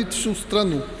штормит всю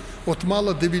страну, от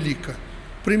мала до велика.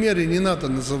 Примеры не надо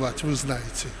называть, вы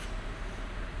знаете.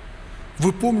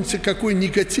 Вы помните, какой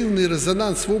негативный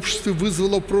резонанс в обществе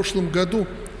вызвала в прошлом году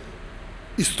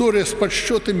история с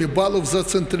подсчетами баллов за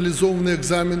централизованный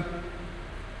экзамен?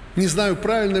 не знаю,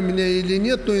 правильно меня или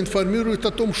нет, но информируют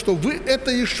о том, что вы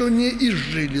это еще не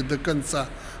изжили до конца.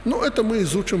 Но это мы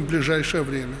изучим в ближайшее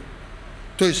время.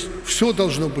 То есть все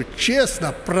должно быть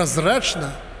честно,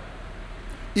 прозрачно.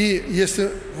 И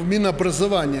если в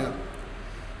Минобразовании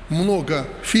много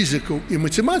физиков и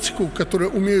математиков, которые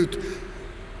умеют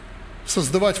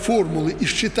создавать формулы и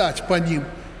считать по ним,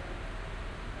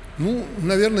 ну,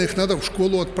 наверное, их надо в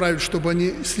школу отправить, чтобы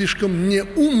они слишком не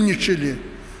умничали,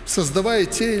 создавая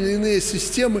те или иные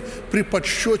системы при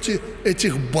подсчете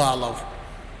этих баллов.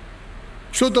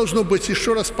 Все должно быть,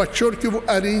 еще раз подчеркиваю,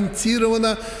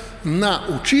 ориентировано на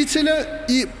учителя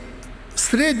и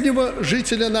среднего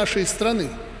жителя нашей страны.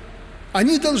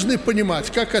 Они должны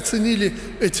понимать, как оценили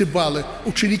эти баллы.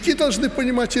 Ученики должны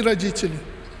понимать и родители.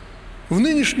 В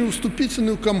нынешнюю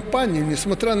вступительную кампанию,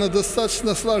 несмотря на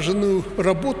достаточно слаженную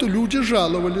работу, люди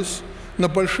жаловались на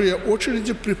большие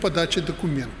очереди при подаче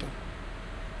документов.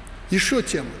 Еще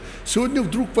тема. Сегодня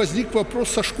вдруг возник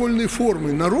вопрос со школьной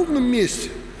формой. На ровном месте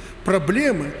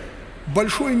проблемы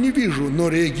большой не вижу, но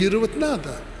реагировать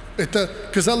надо. Это,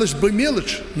 казалось бы,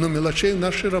 мелочь, но мелочей в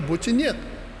нашей работе нет.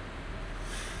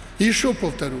 И еще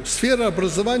повторю, сфера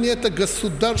образования – это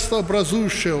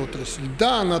государствообразующая отрасль.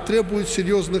 Да, она требует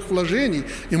серьезных вложений,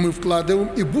 и мы вкладываем,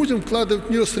 и будем вкладывать в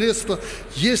нее средства.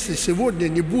 Если сегодня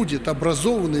не будет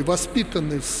образованной,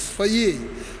 воспитанной в своей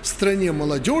стране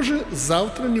молодежи,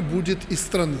 завтра не будет и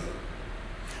страны.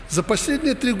 За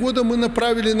последние 3 года мы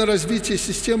направили на развитие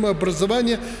системы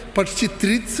образования почти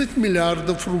 30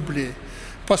 миллиардов рублей.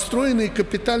 Построены и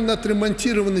капитально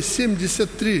отремонтированы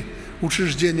 73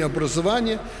 учреждения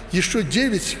образования, еще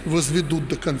 9 возведут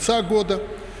до конца года.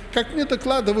 Как мне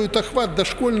докладывают, охват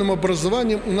дошкольным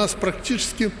образованием у нас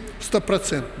практически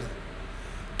 100%.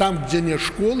 Там, где нет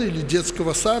школы или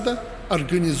детского сада,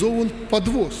 организован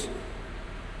подвоз.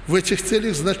 В этих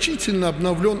целях значительно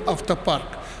обновлен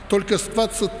автопарк. Только с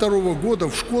 2022 года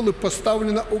в школы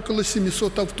поставлено около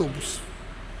 700 автобусов.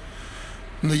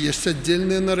 Но есть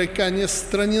отдельные нарекания со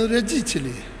стороны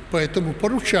родителей, поэтому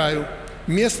поручаю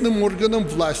местным органам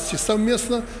власти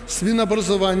совместно с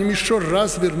Минобразованием еще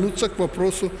раз вернуться к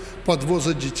вопросу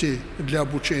подвоза детей для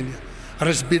обучения.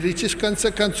 Разберитесь, в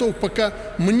конце концов, пока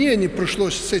мне не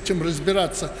пришлось с этим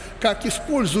разбираться, как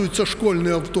используются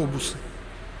школьные автобусы.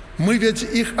 Мы ведь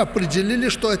их определили,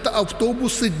 что это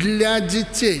автобусы для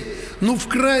детей. Ну, в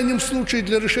крайнем случае,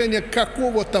 для решения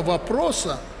какого-то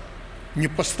вопроса, не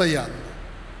постоянно,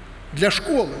 для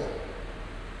школы,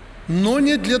 но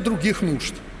не для других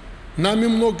нужд. Нами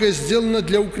многое сделано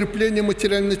для укрепления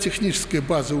материально-технической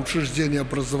базы учреждения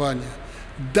образования,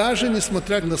 даже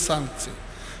несмотря на санкции.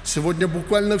 Сегодня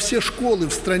буквально все школы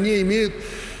в стране имеют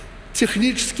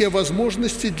технические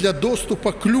возможности для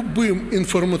доступа к любым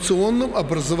информационным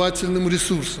образовательным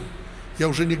ресурсам. Я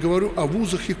уже не говорю о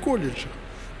вузах и колледжах.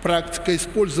 Практика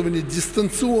использования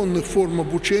дистанционных форм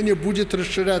обучения будет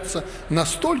расширяться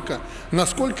настолько,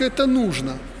 насколько это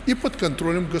нужно, и под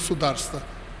контролем государства,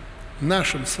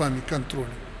 нашим с вами контролем.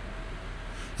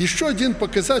 Еще один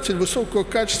показатель высокого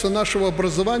качества нашего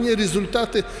образования –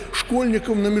 результаты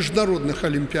школьников на международных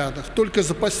олимпиадах. Только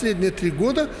за последние 3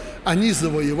 года они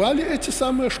завоевали, эти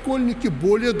самые школьники,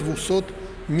 более 200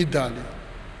 медалей.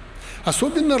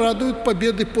 Особенно радуют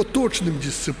победы по точным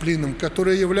дисциплинам,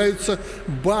 которые являются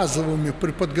базовыми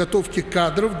при подготовке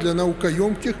кадров для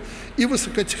наукоемких и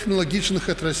высокотехнологичных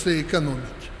отраслей экономики.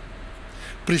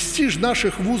 Престиж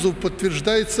наших вузов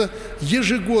подтверждается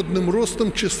ежегодным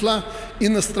ростом числа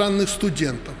иностранных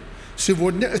студентов.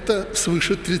 Сегодня это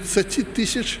свыше 30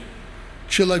 тысяч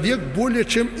человек, более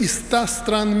чем из 100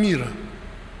 стран мира.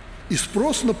 И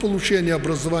спрос на получение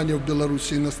образования в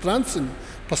Беларуси иностранцами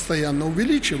постоянно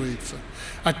увеличивается.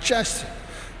 Отчасти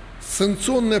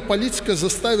санкционная политика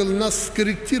заставила нас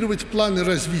скорректировать планы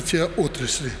развития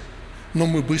отрасли. Но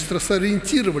мы быстро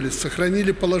сориентировались,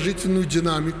 сохранили положительную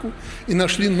динамику и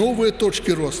нашли новые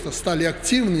точки роста, стали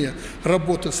активнее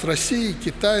работать с Россией,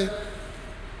 Китаем,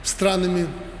 странами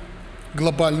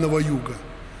глобального юга.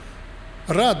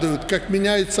 Радует, как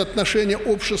меняется отношение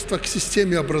общества к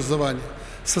системе образования.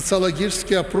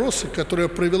 Социологические опросы, которые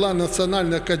провела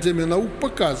Национальная академия наук,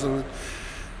 показывают,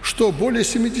 что более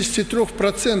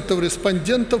 73%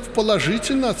 респондентов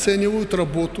положительно оценивают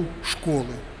работу школы.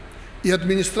 И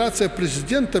администрация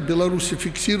президента Беларуси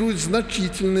фиксирует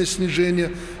значительное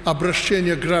снижение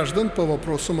обращения граждан по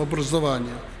вопросам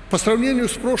образования. По сравнению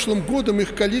с прошлым годом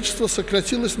их количество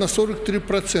сократилось на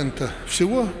 43%,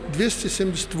 всего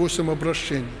 278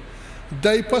 обращений.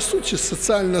 Да и по сути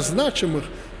социально значимых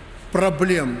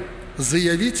проблем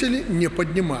заявители не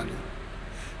поднимали.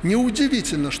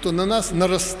 Неудивительно, что на нас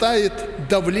нарастает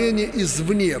давление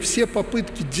извне. Все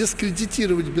попытки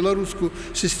дискредитировать белорусскую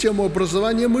систему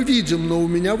образования мы видим, но у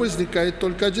меня возникает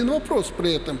только один вопрос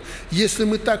при этом. Если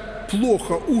мы так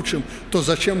плохо учим, то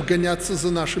зачем гоняться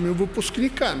за нашими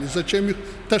выпускниками? Зачем их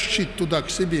тащить туда к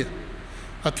себе?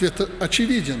 Ответ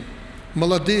очевиден.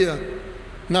 Молодые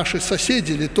наши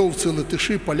соседи, литовцы,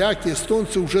 латыши, поляки,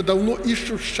 эстонцы уже давно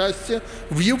ищут счастья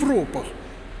в Европах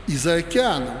и за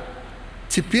океаном.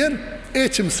 Теперь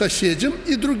этим соседям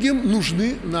и другим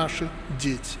нужны наши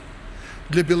дети.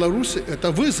 Для Беларуси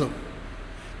это вызов,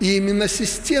 и именно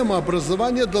система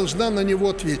образования должна на него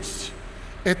ответить.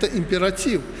 Это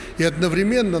императив и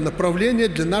одновременно направление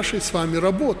для нашей с вами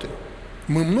работы.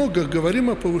 Мы много говорим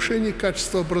о повышении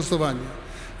качества образования.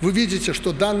 Вы видите,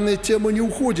 что данная тема не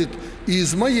уходит и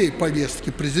из моей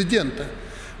повестки президента.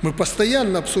 Мы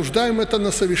постоянно обсуждаем это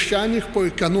на совещаниях по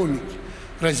экономике,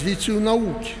 развитию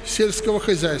науки, сельского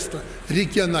хозяйства,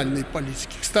 региональной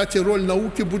политики. Кстати, роль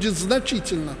науки будет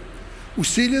значительно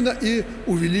усилена и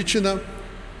увеличена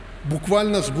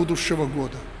буквально с будущего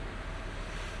года.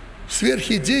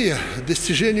 Сверхидея,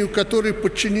 достижению которой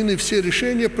подчинены все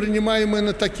решения, принимаемые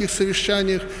на таких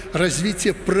совещаниях,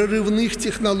 развитие прорывных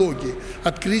технологий,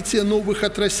 открытие новых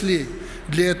отраслей.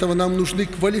 Для этого нам нужны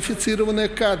квалифицированные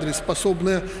кадры,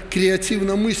 способные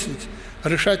креативно мыслить,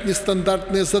 решать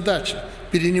нестандартные задачи,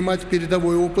 перенимать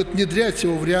передовой опыт, внедрять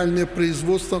его в реальное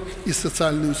производство и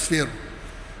социальную сферу.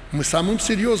 Мы самым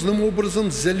серьезным образом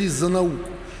взялись за науку.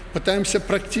 Пытаемся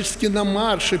практически на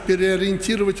марше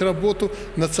переориентировать работу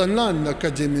Национальной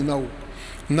академии наук,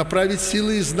 направить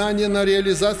силы и знания на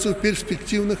реализацию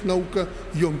перспективных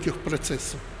наукоемких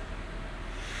процессов.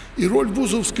 И роль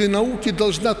вузовской науки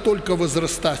должна только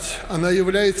возрастать. Она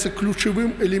является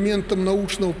ключевым элементом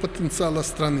научного потенциала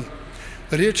страны.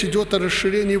 Речь идет о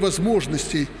расширении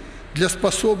возможностей для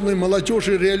способной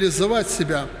молодежи реализовать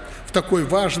себя в такой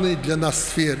важной для нас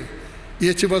сфере. И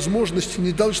эти возможности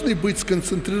не должны быть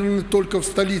сконцентрированы только в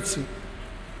столице.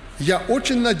 Я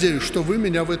очень надеюсь, что вы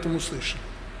меня в этом услышали.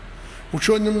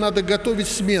 Ученым надо готовить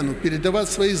смену, передавать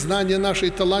свои знания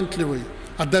нашей талантливой,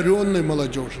 одаренной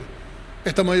молодежи.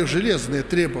 Это мое железное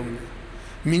требование.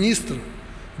 Министр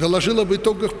доложил об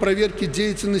итогах проверки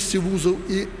деятельности вузов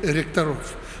и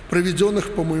ректоров,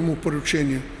 проведенных по моему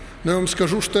поручению. Но я вам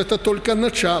скажу, что это только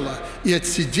начало, и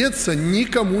отсидеться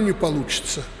никому не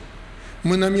получится.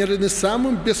 Мы намерены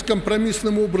самым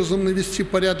бескомпромиссным образом навести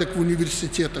порядок в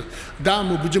университетах. Да,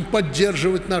 мы будем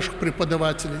поддерживать наших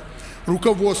преподавателей,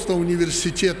 руководство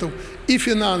университетов и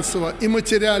финансово, и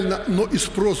материально, но и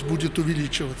спрос будет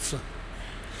увеличиваться.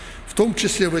 В том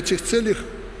числе в этих целях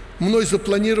мной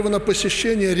запланировано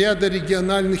посещение ряда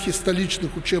региональных и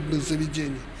столичных учебных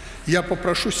заведений. Я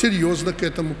попрошу серьезно к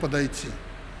этому подойти.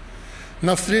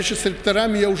 На встрече с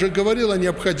ректорами я уже говорил о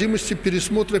необходимости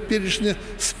пересмотра перечня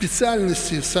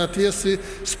специальностей в соответствии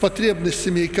с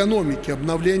потребностями экономики,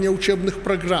 обновления учебных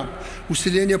программ,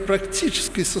 усиления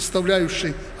практической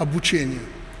составляющей обучения.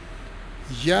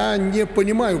 Я не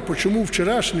понимаю, почему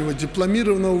вчерашнего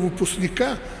дипломированного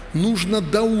выпускника нужно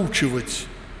доучивать.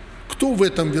 Кто в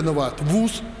этом виноват?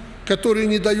 Вуз, который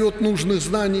не дает нужных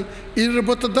знаний, или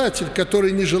работодатель,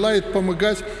 который не желает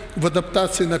помогать в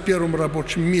адаптации на первом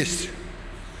рабочем месте?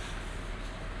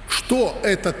 Что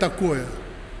это такое?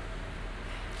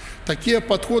 Такие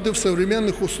подходы в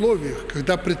современных условиях,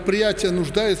 когда предприятия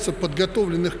нуждаются в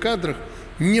подготовленных кадрах,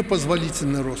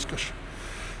 непозволительна роскошь.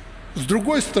 С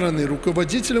другой стороны,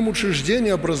 руководителям учреждений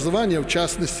образования, в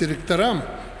частности ректорам,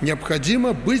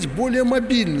 необходимо быть более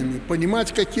мобильными,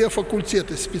 понимать, какие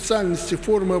факультеты, специальности,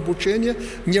 формы обучения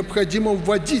необходимо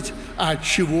вводить, а от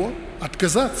чего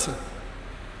отказаться.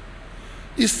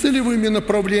 И с целевыми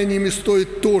направлениями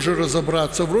стоит тоже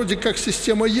разобраться. Вроде как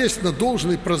система есть, но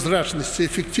должной прозрачности,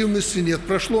 эффективности нет.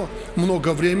 Прошло много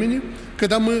времени,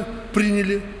 когда мы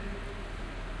приняли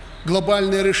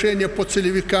глобальное решение по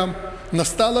целевикам.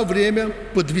 Настало время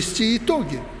подвести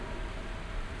итоги.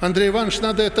 Андрей Иванович,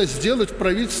 надо это сделать в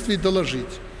правительстве и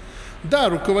доложить. Да,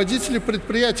 руководители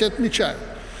предприятий отмечают,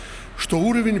 что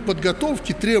уровень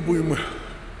подготовки требуемых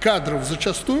кадров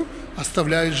зачастую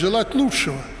оставляет желать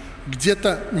лучшего.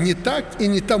 Где-то не так и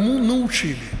не тому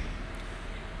научили.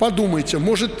 Подумайте,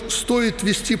 может, стоит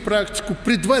вести практику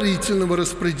предварительного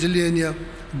распределения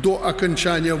до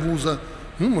окончания вуза,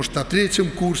 может, на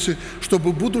третьем курсе,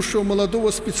 чтобы будущего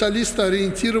молодого специалиста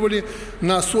ориентировали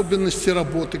на особенности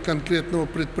работы конкретного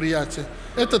предприятия.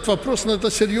 Этот вопрос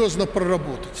надо серьезно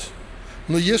проработать.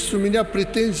 Но есть у меня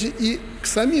претензии и к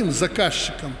самим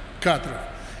заказчикам кадров.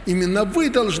 Именно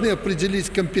вы должны определить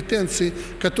компетенции,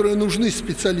 которые нужны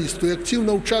специалисту, и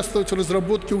активно участвовать в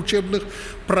разработке учебных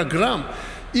программ,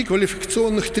 и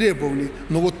квалификационных требований.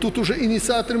 Но вот тут уже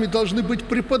инициаторами должны быть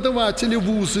преподаватели,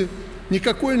 вузы.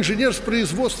 Никакой инженер с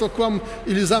производства к вам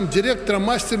или замдиректора,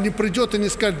 мастер не придет и не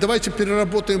скажет: давайте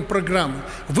переработаем программы.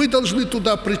 Вы должны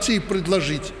туда прийти и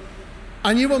предложить.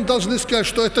 Они вам должны сказать,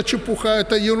 что это чепуха,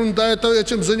 это ерунда,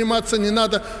 этим заниматься не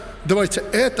надо. Давайте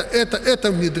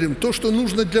это внедрим, то, что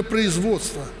нужно для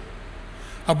производства.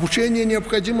 Обучение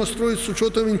необходимо строить с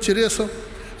учетом интересов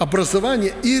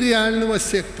образования и реального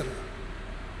сектора.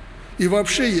 И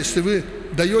вообще, если вы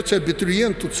даете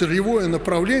абитуриенту целевое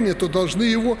направление, то должны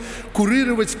его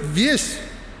курировать весь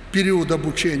период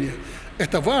обучения.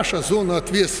 Это ваша зона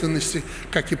ответственности,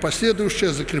 как и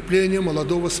последующее закрепление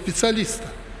молодого специалиста.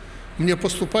 Мне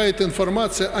поступает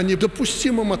информация о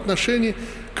недопустимом отношении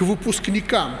к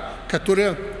выпускникам,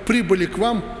 которые прибыли к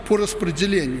вам по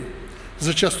распределению.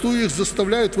 Зачастую их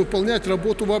заставляют выполнять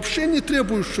работу, вообще не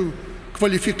требующую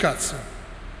квалификации.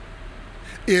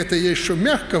 И это я еще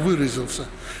мягко выразился.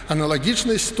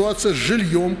 Аналогичная ситуация с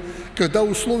жильем, когда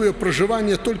условия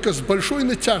проживания только с большой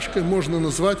натяжкой можно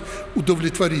назвать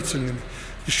удовлетворительными.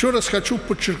 Еще раз хочу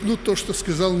подчеркнуть то, что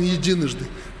сказал не единожды.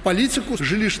 Политику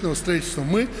жилищного строительства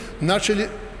мы начали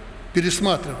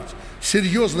пересматривать,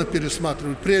 серьезно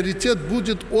пересматривать. Приоритет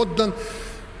будет отдан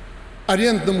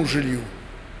арендному жилью.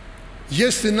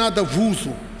 Если надо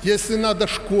вузу, если надо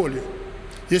школе,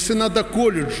 если надо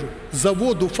колледжу,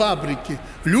 заводу, фабрике,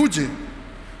 люди,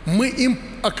 мы им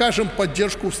окажем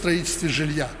поддержку в строительстве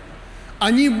жилья.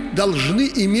 Они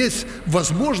должны иметь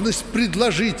возможность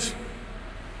предложить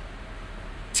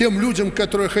тем людям,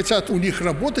 которые хотят у них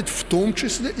работать, в том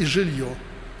числе и жилье.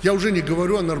 Я уже не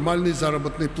говорю о нормальной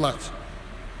заработной плате.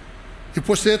 И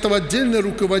после этого отдельные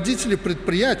руководители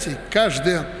предприятий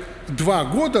каждые 2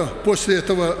 года после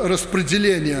этого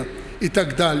распределения и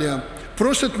так далее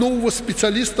просят нового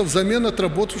специалиста взамен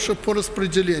отработавшего по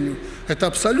распределению. Это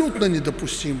абсолютно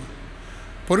недопустимо.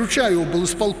 Поручаю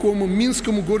облисполкому,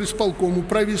 Минскому горисполкому,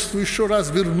 правительству еще раз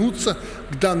вернуться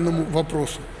к данному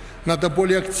вопросу. Надо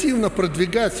более активно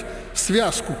продвигать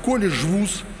связку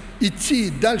колледж-вуз, идти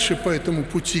дальше по этому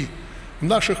пути. В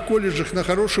наших колледжах на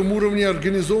хорошем уровне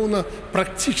организована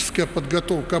практическая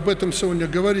подготовка. Об этом сегодня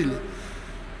говорили.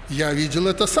 Я видел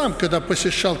это сам, когда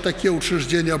посещал такие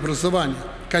учреждения образования.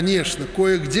 Конечно,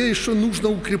 кое-где еще нужно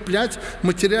укреплять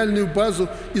материальную базу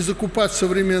и закупать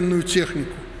современную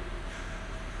технику.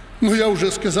 Но я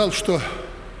уже сказал, что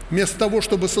вместо того,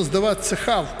 чтобы создавать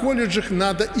цеха в колледжах,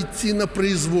 надо идти на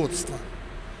производство.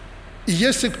 И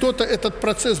если кто-то этот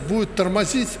процесс будет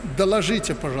тормозить,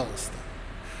 доложите, пожалуйста.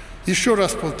 Еще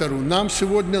раз повторю, нам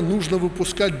сегодня нужно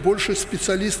выпускать больше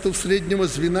специалистов среднего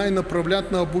звена и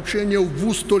направлять на обучение в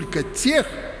вуз только тех,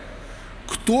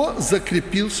 кто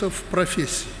закрепился в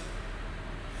профессии.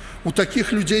 У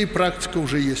таких людей практика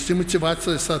уже есть, и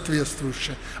мотивация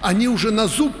соответствующая. Они уже на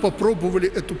зуб попробовали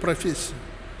эту профессию.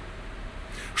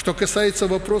 Что касается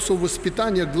вопросов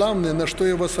воспитания, главное, на что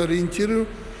я вас ориентирую,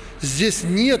 здесь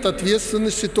нет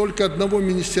ответственности только одного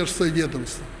министерства и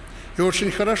ведомства. И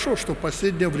очень хорошо, что в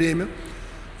последнее время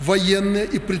военные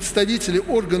и представители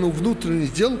органов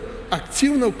внутренних дел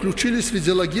активно включились в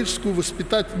идеологическую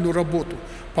воспитательную работу,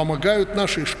 помогают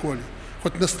нашей школе.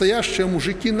 Хоть настоящие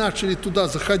мужики начали туда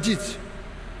заходить.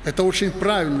 Это очень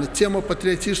правильно. Тема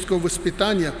патриотического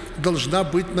воспитания должна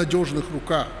быть в надежных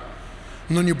руках.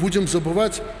 Но не будем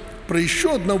забывать про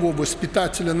еще одного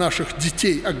воспитателя наших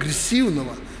детей,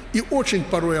 агрессивного и очень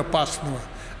порой опасного.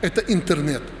 Это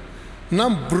интернет.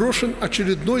 Нам брошен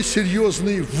очередной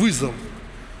серьезный вызов.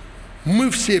 Мы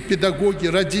все, педагоги,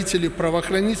 родители,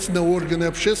 правоохранительные органы,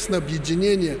 общественные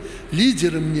объединения,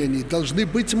 лидеры мнений, должны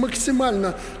быть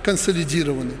максимально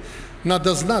консолидированы.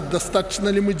 Надо знать, достаточно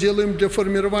ли мы делаем для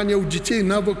формирования у детей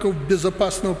навыков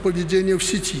безопасного поведения в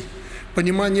сети,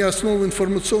 понимания основ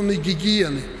информационной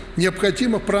гигиены.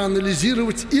 Необходимо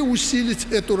проанализировать и усилить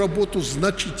эту работу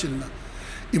значительно.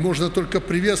 И можно только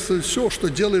приветствовать все, что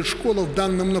делает школа в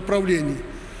данном направлении.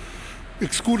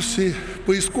 Экскурсии,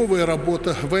 поисковая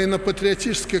работа,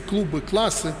 военно-патриотические клубы,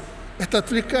 классы – это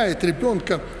отвлекает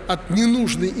ребенка от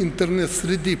ненужной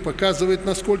интернет-среды, показывает,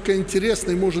 насколько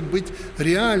интересной может быть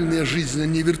реальная жизнь, а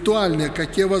не виртуальная,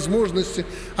 какие возможности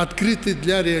открыты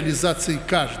для реализации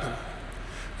каждого.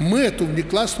 Мы эту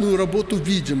внеклассную работу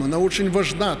видим, она очень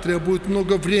важна, требует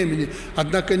много времени,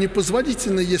 однако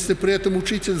непозволительно, если при этом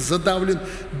учитель задавлен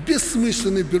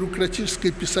бессмысленной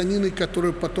бюрократической писаниной,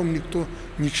 которую потом никто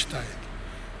не читает.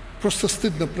 Просто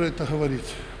стыдно про это говорить,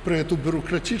 про эту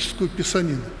бюрократическую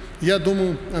писанину. Я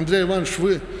думаю, Андрей Иванович,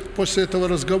 вы после этого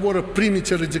разговора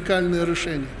примете радикальное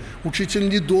решение. Учитель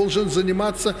не должен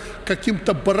заниматься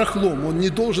каким-то барахлом, он не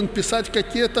должен писать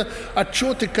какие-то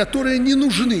отчеты, которые не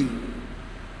нужны.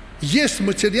 Есть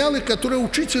материалы, которые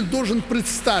учитель должен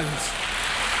представить.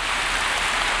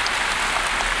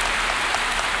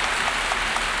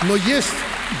 Но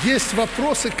есть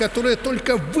вопросы, которые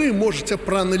только вы можете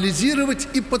проанализировать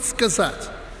и подсказать.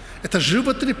 Это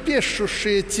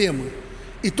животрепещущие темы.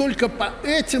 И только по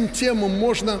этим темам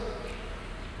можно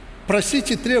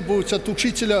просить и требовать от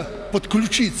учителя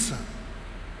подключиться.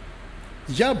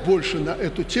 Я больше на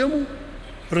эту тему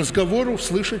разговоров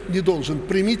слышать не должен.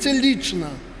 Примите лично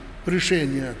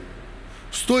решение.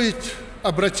 Стоит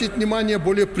обратить внимание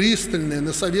более пристальное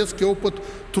на советский опыт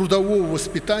трудового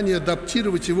воспитания,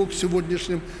 адаптировать его к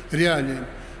сегодняшним реалиям.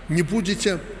 Не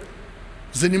будете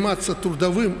заниматься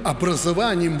трудовым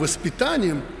образованием,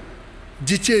 воспитанием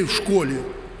детей в школе,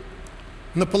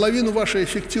 наполовину ваша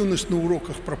эффективность на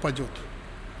уроках пропадет.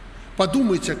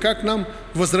 Подумайте, как нам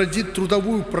возродить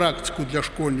трудовую практику для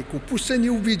школьников. Пусть они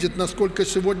увидят, насколько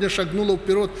сегодня шагнула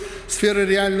вперед сфера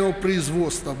реального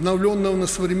производства, обновленного на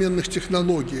современных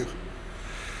технологиях.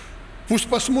 Пусть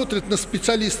посмотрят на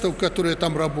специалистов, которые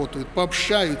там работают,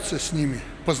 пообщаются с ними,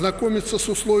 познакомятся с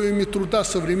условиями труда,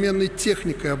 современной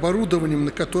техникой, оборудованием,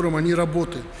 на котором они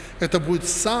работают. Это будет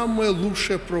самая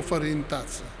лучшая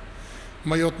профориентация.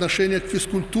 Мое отношение к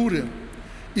физкультуре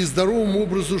и здоровому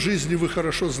образу жизни вы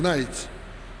хорошо знаете.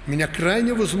 Меня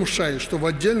крайне возмущает, что в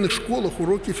отдельных школах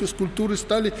уроки физкультуры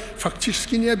стали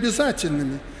фактически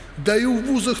необязательными. Да и в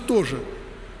вузах тоже.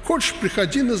 Хочешь,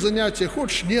 приходи на занятия,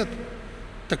 хочешь, нет.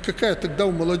 Так какая тогда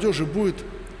у молодежи будет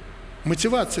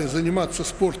мотивация заниматься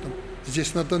спортом?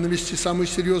 Здесь надо навести самый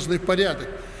серьезный порядок,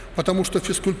 потому что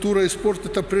физкультура и спорт –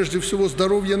 это прежде всего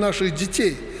здоровье наших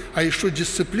детей, а еще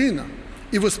дисциплина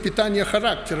и воспитание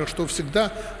характера, что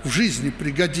всегда в жизни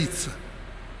пригодится.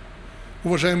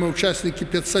 Уважаемые участники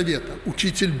педсовета,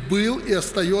 учитель был и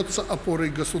остается опорой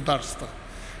государства.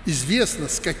 Известно,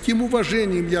 с каким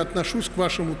уважением я отношусь к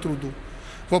вашему труду.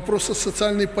 Вопросы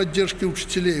социальной поддержки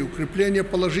учителей, укрепления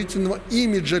положительного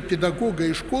имиджа педагога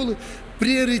и школы –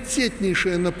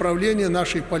 приоритетнейшее направление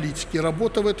нашей политики.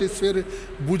 Работа в этой сфере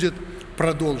будет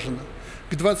продолжена.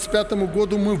 К 2025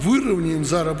 году мы выровняем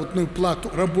заработную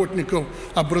плату работников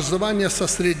образования со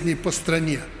средней по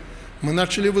стране. Мы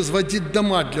начали возводить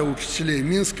дома для учителей. В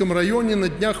Минском районе на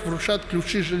днях вручат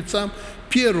ключи жильцам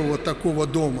первого такого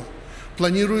дома.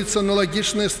 Планируется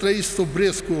аналогичное строительство в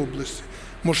Брестской области.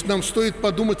 Может, нам стоит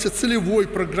подумать о целевой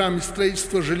программе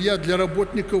строительства жилья для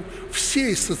работников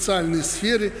всей социальной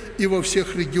сферы и во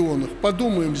всех регионах.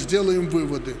 Подумаем, сделаем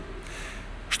выводы.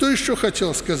 Что еще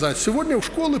хотел сказать? Сегодня в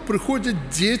школы приходят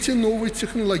дети новой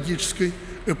технологической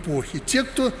эпохи. Те,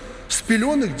 кто с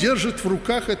пеленок держит в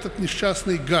руках этот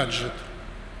несчастный гаджет.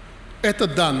 Это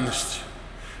данность.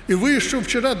 И вы еще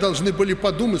вчера должны были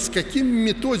подумать, с какими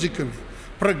методиками,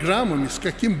 программами, с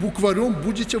каким букварем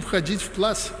будете входить в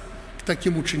класс к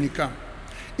таким ученикам.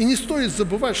 И не стоит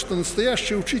забывать, что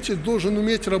настоящий учитель должен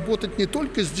уметь работать не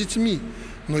только с детьми,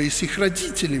 но и с их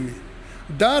родителями.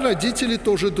 Да, родители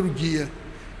тоже другие.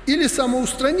 Или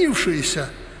самоустранившиеся,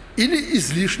 или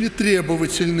излишне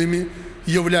требовательными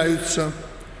являются.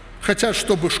 Хотят,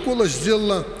 чтобы школа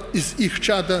сделала из их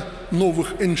чада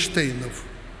новых Эйнштейнов.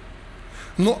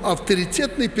 Но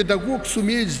авторитетный педагог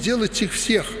сумеет сделать их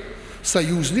всех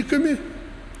союзниками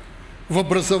в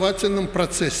образовательном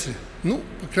процессе. Ну,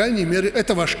 по крайней мере,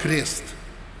 это ваш крест.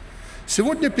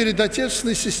 Сегодня перед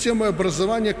отечественной системой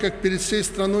образования, как перед всей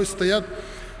страной, стоят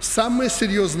самые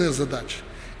серьезные задачи.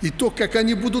 И то, как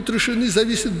они будут решены,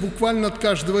 зависит буквально от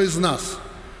каждого из нас.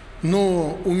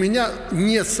 Но у меня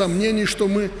нет сомнений, что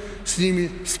мы с ними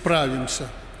справимся.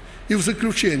 И в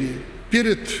заключение,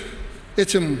 перед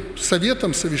этим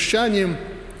советом, совещанием,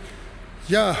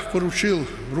 я поручил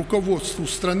руководству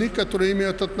страны, которые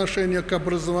имеют отношение к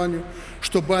образованию,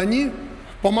 чтобы они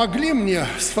помогли мне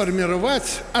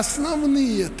сформировать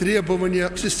основные требования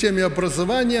к системе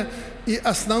образования и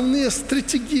основные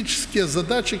стратегические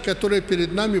задачи, которые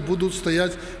перед нами будут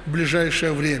стоять в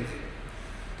ближайшее время.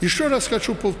 Еще раз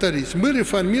хочу повторить, мы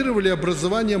реформировали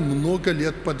образование много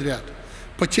лет подряд.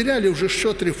 Потеряли уже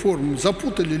счет реформ,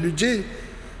 запутали людей.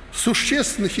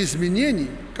 Существенных изменений,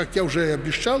 как я уже и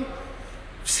обещал,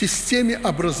 в системе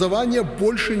образования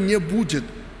больше не будет.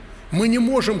 Мы не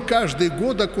можем каждый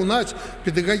год окунать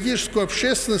педагогическую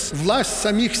общественность, власть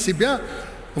самих себя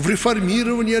в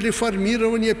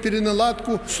реформирование,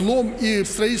 переналадку, слом и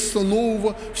строительство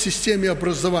нового в системе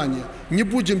образования. Не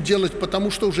будем делать, потому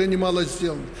что уже немало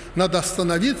сделано. Надо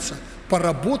остановиться,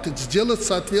 поработать, сделать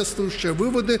соответствующие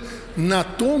выводы на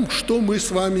том, что мы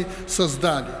с вами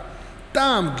создали.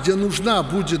 Там, где нужна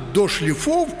будет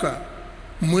дошлифовка,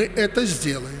 мы это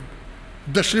сделаем.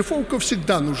 Дошлифовка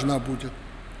всегда нужна будет.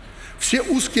 Все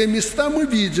узкие места мы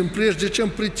видим. Прежде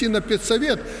чем прийти на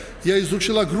педсовет, я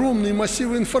изучил огромные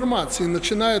массивы информации,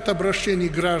 начиная от обращений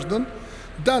граждан,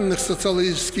 данных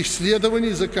социологических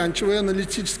исследований, заканчивая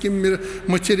аналитическими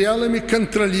материалами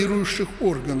контролирующих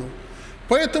органов.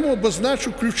 Поэтому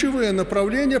обозначу ключевые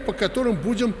направления, по которым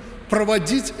будем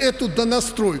проводить эту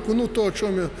донастройку. Ну, то, о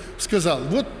чем я сказал.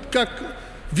 Вот как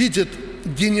видят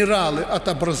генералы от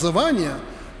образования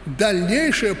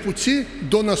дальнейшие пути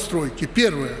донастройки.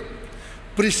 Первое.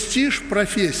 Престиж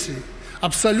профессии.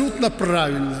 Абсолютно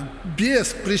правильно,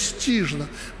 беспрестижно,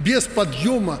 без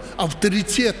подъема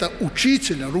авторитета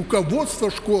учителя, руководства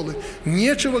школы,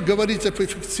 нечего говорить об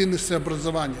эффективности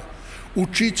образования.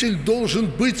 Учитель должен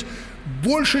быть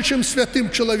больше, чем святым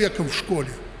человеком в школе.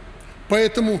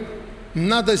 Поэтому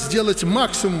надо сделать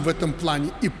максимум в этом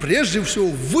плане. И прежде всего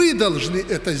вы должны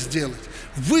это сделать.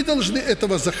 Вы должны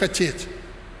этого захотеть.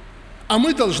 А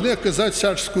мы должны оказать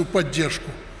всяческую поддержку.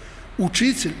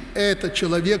 Учитель – это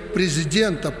человек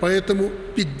президента, поэтому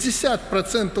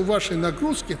 50% вашей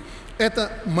нагрузки –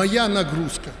 это моя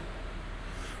нагрузка.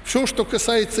 Все, что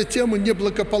касается темы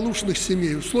неблагополучных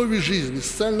семей, условий жизни,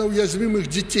 социально уязвимых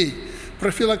детей,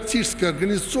 профилактической,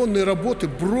 организационной работы,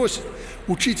 бросить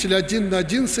учителя один на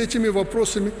один с этими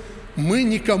вопросами мы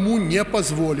никому не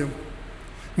позволим.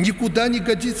 Никуда не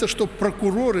годится, чтобы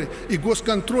прокуроры и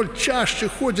госконтроль чаще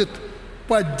ходят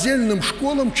по отдельным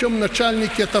школам, чем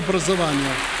начальники от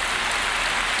образования.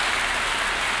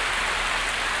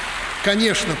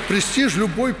 Конечно, престиж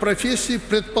любой профессии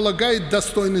предполагает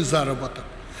достойный заработок.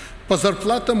 По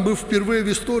зарплатам мы впервые в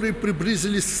истории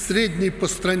приблизились к средней по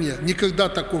стране. Никогда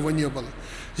такого не было.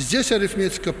 Здесь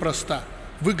арифметика проста.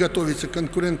 Вы готовите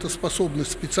конкурентоспособных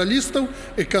специалистов,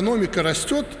 экономика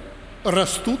растет,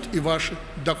 растут и ваши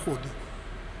доходы.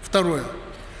 Второе.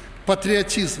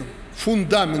 Патриотизм.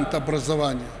 Фундамент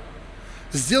образования.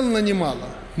 Сделано немало.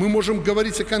 Мы можем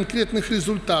говорить о конкретных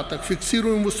результатах,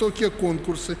 фиксируем высокие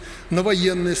конкурсы на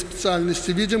военные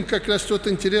специальности, видим, как растет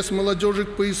интерес молодежи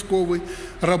к поисковой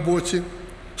работе,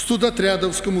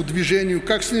 студотрядовскому движению,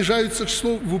 как снижается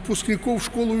число выпускников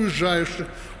школ, уезжающих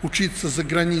учиться за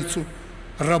границу.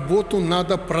 Работу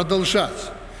надо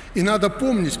продолжать. И надо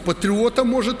помнить, патриота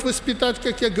может воспитать,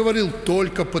 как я говорил,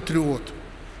 только патриот.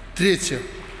 Третье.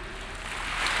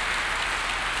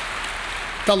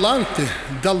 Таланты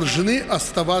должны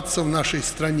оставаться в нашей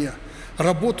стране.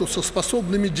 Работу со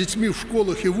способными детьми в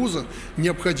школах и вузах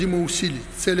необходимо усилить.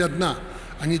 Цель одна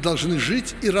 – они должны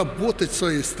жить и работать в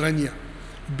своей стране.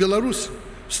 В Беларуси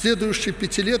в следующей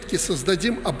пятилетке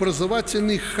создадим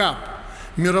образовательный хаб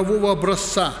мирового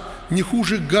образца, не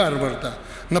хуже Гарварда.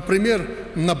 Например,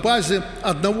 на базе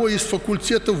одного из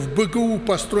факультетов в БГУ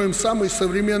построим самый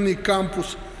современный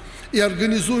кампус и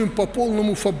организуем по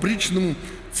полному фабричному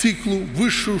циклу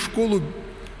высшую школу,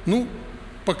 ну,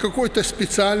 по какой-то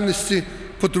специальности,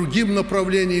 по другим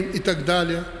направлениям и так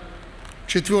далее.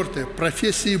 Четвертое.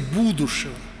 Профессии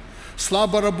будущего.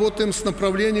 Слабо работаем с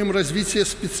направлением развития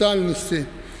специальностей,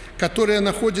 которые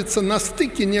находятся на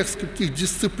стыке нескольких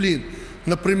дисциплин,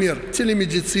 например,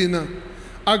 телемедицина,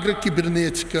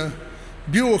 агрокибернетика,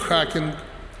 биохакинг.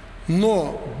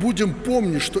 Но будем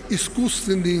помнить, что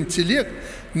искусственный интеллект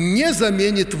не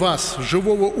заменит вас,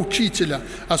 живого учителя,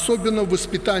 особенно в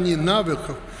воспитании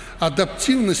навыков,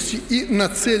 адаптивности и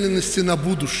нацеленности на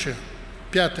будущее.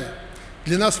 Пятое.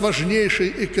 Для нас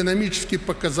важнейший экономический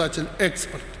показатель –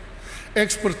 экспорт.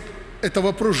 Экспорт – это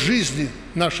вопрос жизни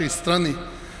нашей страны.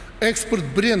 Экспорт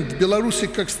 – бренд Беларуси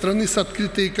как страны с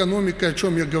открытой экономикой, о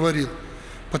чем я говорил.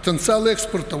 Потенциал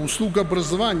экспорта, услуг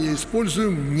образования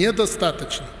используем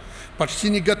недостаточно. Почти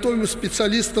не готовим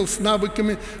специалистов с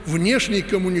навыками внешней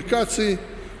коммуникации,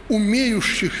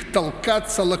 умеющих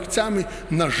толкаться локтями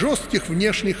на жестких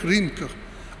внешних рынках,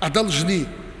 а должны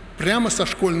прямо со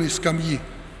школьной скамьи.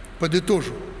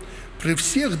 Подытожу. При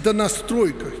всех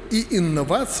донастройках и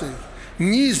инновациях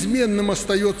неизменным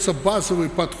остается базовый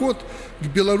подход к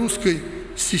белорусской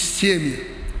системе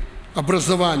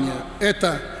образования.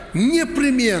 Это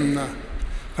непременно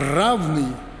равный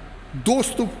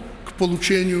доступ к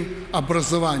получению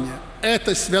образования.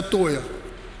 Это святое.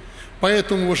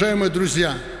 Поэтому, уважаемые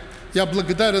друзья, я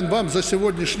благодарен вам за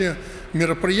сегодняшнее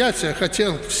мероприятие.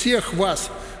 Хотел всех вас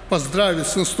поздравить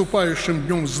с наступающим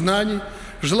Днем Знаний.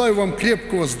 Желаю вам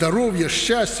крепкого здоровья,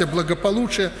 счастья,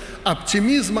 благополучия,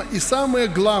 оптимизма и самое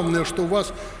главное, что у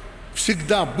вас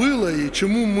всегда было и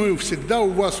чему мы всегда у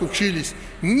вас учились,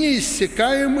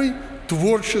 неиссякаемой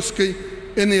творческой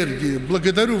энергии.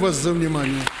 Благодарю вас за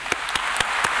внимание.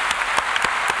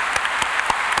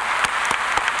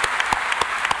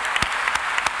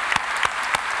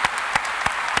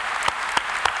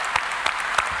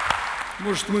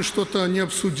 Может, мы что-то не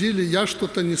обсудили, я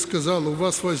что-то не сказал, у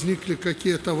вас возникли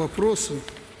какие-то вопросы?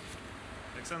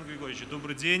 Александр Григорьевич,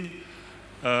 добрый день.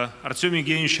 Артем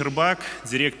Евгеньевич Рыбак,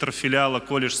 директор филиала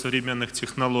колледж современных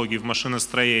технологий в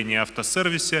машиностроении и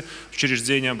автосервисе,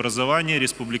 учреждение образования,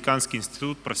 Республиканский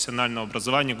институт профессионального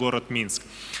образования, город Минск.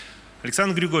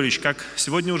 Александр Григорьевич, как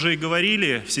сегодня уже и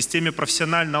говорили, в системе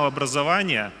профессионального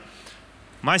образования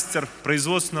мастер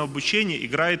производственного обучения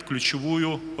играет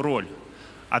ключевую роль.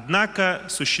 Однако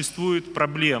существует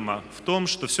проблема в том,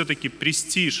 что все-таки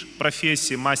престиж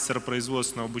профессии мастера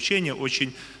производственного обучения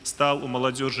очень стал у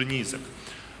молодежи низок.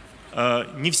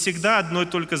 Не всегда одной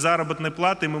только заработной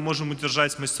платой мы можем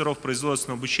удержать мастеров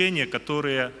производственного обучения,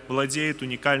 которые владеют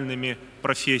уникальными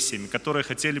профессиями, которые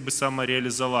хотели бы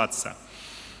самореализоваться.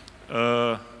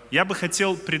 Я бы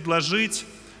хотел предложить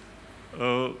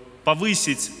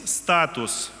повысить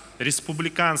статус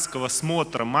республиканского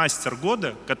смотра «Мастер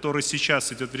года», который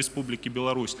сейчас идет в Республике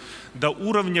Беларусь, до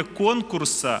уровня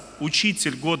конкурса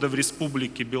 «Учитель года в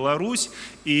Республике Беларусь».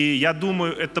 И я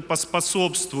думаю, это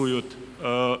поспособствует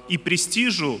и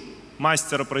престижу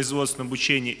мастера производственного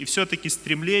обучения, и все-таки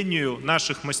стремлению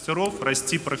наших мастеров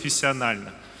расти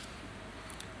профессионально.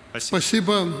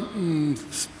 Спасибо.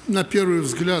 На первый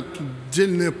взгляд,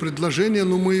 дельное предложение,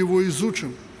 но мы его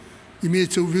изучим.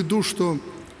 Имейте в виду, что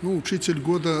учитель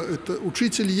года –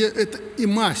 это и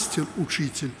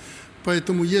мастер-учитель.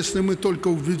 Поэтому если мы только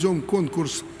введем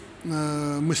конкурс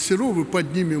мастеров и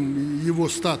поднимем его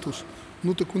статус,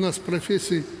 так у нас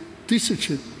профессий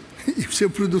тысячи, и все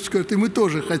придут и скажут, и мы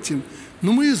тоже хотим.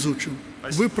 Но мы изучим.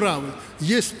 Спасибо. Вы правы.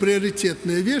 Есть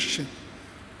приоритетные вещи.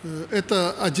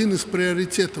 Это один из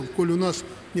приоритетов. Коль у нас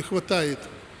не хватает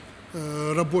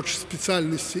рабочих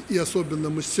специальностей и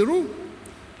особенно мастеров,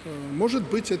 может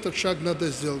быть, этот шаг надо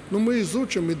сделать. Но мы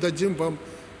изучим и дадим вам,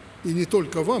 и не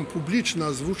только вам, публично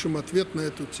озвучим ответ на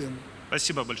эту тему.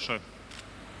 Спасибо большое.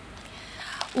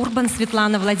 Урбан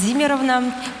Светлана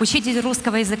Владимировна, учитель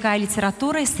русского языка и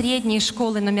литературы средней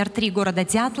школы номер 3 города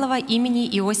Дятлова имени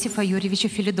Иосифа Юрьевича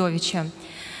Филидовича.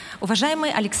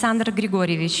 Уважаемый Александр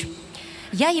Григорьевич,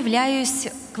 я являюсь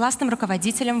классным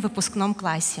руководителем в выпускном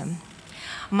классе.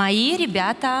 Мои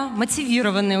ребята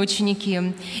мотивированные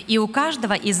ученики, и у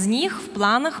каждого из них в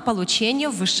планах получения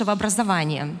высшего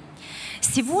образования.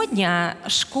 Сегодня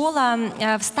школа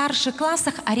в старших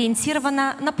классах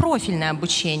ориентирована на профильное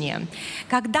обучение,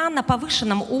 когда на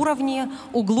повышенном уровне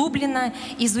углубленно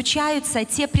изучаются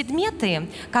те предметы,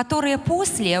 которые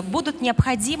после будут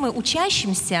необходимы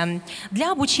учащимся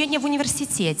для обучения в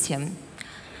университете.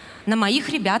 На моих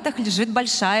ребятах лежит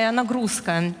большая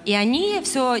нагрузка, и они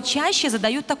все чаще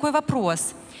задают такой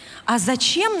вопрос: а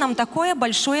зачем нам такое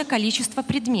большое количество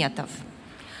предметов?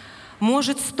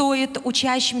 Может, стоит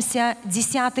учащимся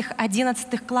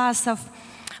 10-11 классов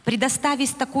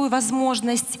предоставить такую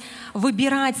возможность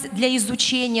выбирать для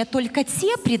изучения только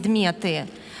те предметы,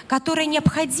 которые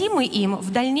необходимы им в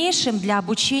дальнейшем для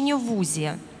обучения в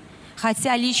вузе?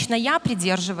 Хотя лично я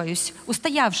придерживаюсь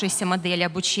устоявшейся модели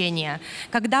обучения,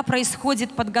 когда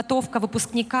происходит подготовка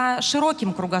выпускника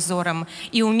широким кругозором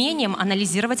и умением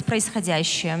анализировать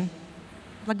происходящее.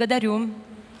 Благодарю.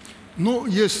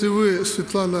 Если вы,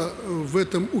 Светлана, в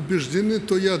этом убеждены,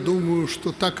 то я думаю,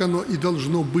 что так оно и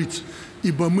должно быть,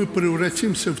 ибо мы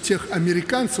превратимся в тех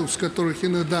американцев, с которых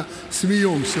иногда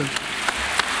смеемся.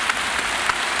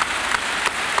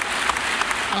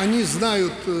 Они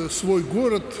знают свой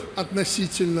город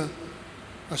относительно,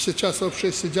 а сейчас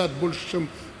вообще сидят больше, чем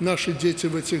наши дети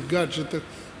в этих гаджетах.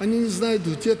 Они не знают,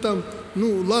 где там,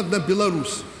 ладно,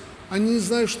 Беларусь. Они не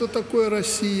знают, что такое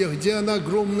Россия, где она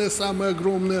огромная, самая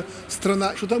огромная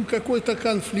страна, что там какой-то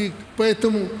конфликт.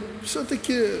 Поэтому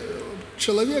все-таки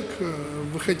человек,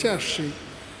 выходящий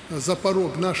за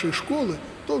порог нашей школы,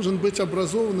 должен быть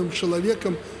образованным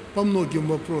человеком по многим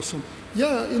вопросам.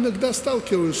 Я иногда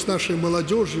сталкиваюсь с нашей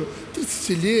молодежью,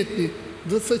 30-летней,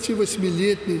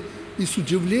 28-летней, и с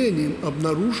удивлением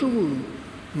обнаруживаю,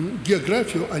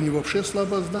 географию они вообще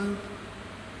слабо знают.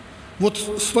 Вот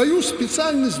свою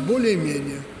специальность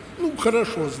более-менее,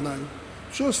 хорошо знают.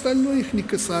 Все остальное их не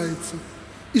касается.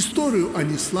 Историю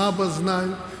они слабо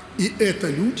знают. И это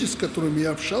люди, с которыми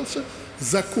я общался,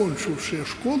 закончившие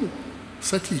школу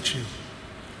с отличием.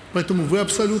 Поэтому вы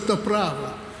абсолютно правы.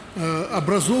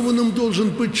 Образованным должен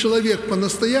быть человек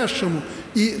по-настоящему.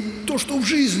 И то, что в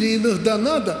жизни иногда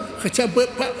надо, хотя бы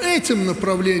по этим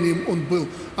направлениям он был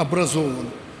образован.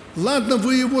 Ладно,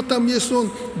 вы его там, если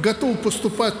он готов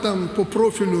поступать там по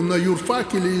профилю на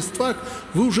юрфак или истфак,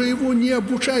 вы уже его не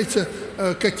обучаете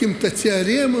каким-то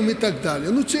теоремам и так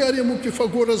далее. Теорему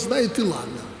Пифагора знает и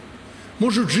ладно.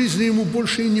 Может, в жизни ему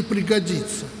больше и не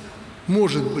пригодится.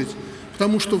 Может быть.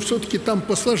 потому что все-таки там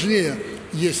посложнее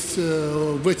есть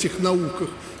в этих науках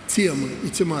темы и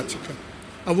тематика.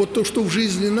 А вот то, что в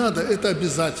жизни надо, это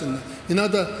обязательно. И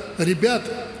надо ребят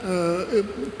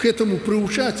к этому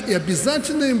приучать и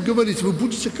обязательно им говорить: вы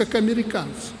будете как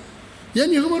американцы. Я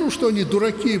не говорю, что они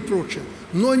дураки и прочее,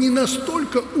 но они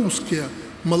настолько узкие,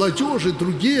 молодежь и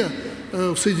другие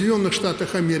в Соединенных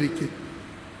Штатах Америки.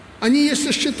 Они,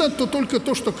 если считать, то только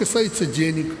то, что касается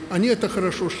денег. Они это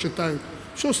хорошо считают.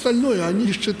 Все остальное они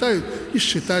считают и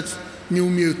считать не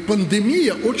умеют.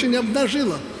 Пандемия очень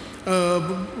обнажила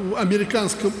в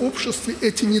американском обществе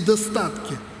эти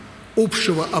недостатки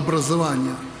общего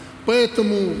образования.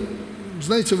 Поэтому,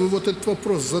 знаете, вы вот этот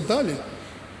вопрос задали.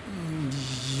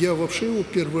 Я вообще его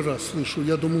первый раз слышу.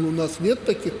 Я думал, у нас нет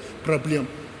таких проблем.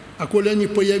 А коли они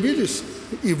появились,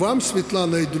 и вам,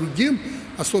 Светлана, и другим,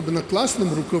 особенно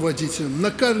классным руководителям,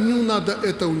 на корню надо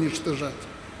это уничтожать.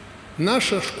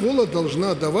 Наша школа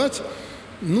должна давать,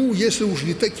 ну, если уж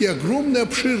не такие огромные,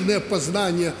 обширные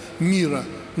познания мира,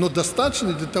 но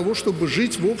достаточно для того, чтобы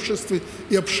жить в обществе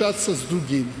и общаться с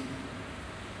другими.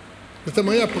 Это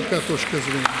моя пока точка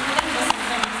зрения.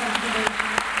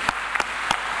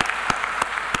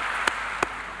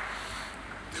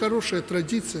 Хорошая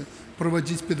традиция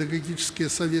проводить педагогические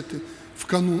советы в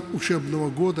канун учебного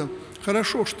года.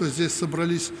 Хорошо, что здесь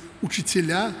собрались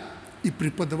учителя и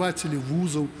преподаватели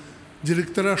вузов,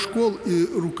 директора школ и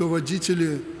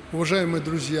руководители. Уважаемые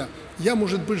друзья, я,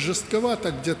 может быть, жестковато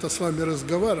где-то с вами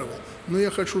разговаривал, но я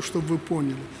хочу, чтобы вы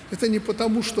поняли. Это не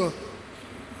потому, что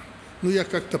я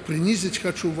как-то принизить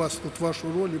хочу вас, тут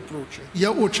вашу роль и прочее.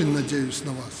 Я очень надеюсь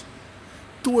на вас.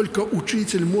 Только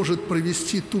учитель может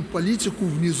провести ту политику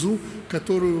внизу,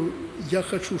 которую я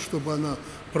хочу, чтобы она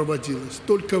проводилась.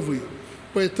 Только вы.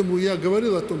 Поэтому я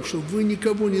говорил о том, что вы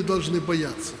никого не должны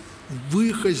бояться.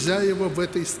 Вы хозяева в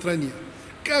этой стране.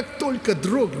 Как только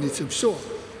дрогнете, все.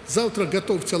 Завтра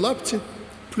готовьте лапти,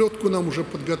 плетку нам уже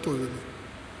подготовили.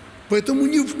 Поэтому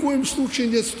ни в коем случае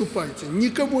не отступайте,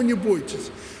 никого не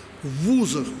бойтесь. В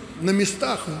вузах, на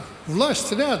местах,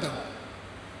 власть рядом.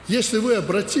 Если вы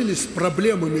обратились с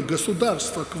проблемами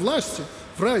государства к власти,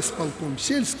 в райисполком,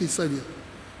 сельский совет,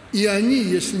 и они,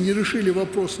 если не решили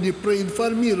вопрос, не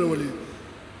проинформировали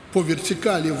по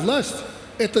вертикали власть,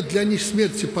 это для них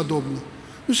смерти подобно.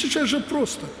 Ну сейчас же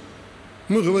просто.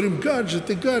 Мы говорим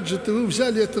гаджеты, гаджеты, вы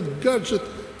взяли этот гаджет,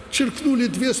 черкнули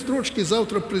 2 строчки,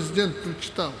 завтра президент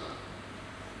прочитал.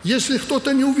 Если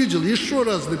кто-то не увидел, еще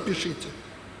раз напишите.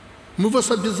 Мы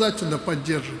вас обязательно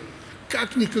поддержим.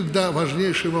 Как никогда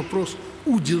важнейший вопрос –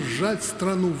 удержать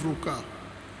страну в руках.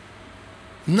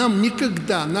 Нам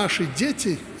никогда наши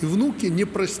дети и внуки не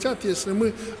простят, если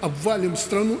мы обвалим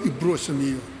страну и бросим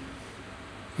ее.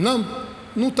 Нам,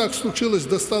 так случилось,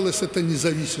 досталась эта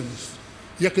независимость.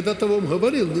 Я когда-то вам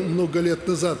говорил много лет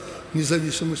назад,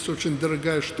 независимость очень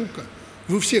дорогая штука.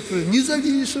 Вы все говорили: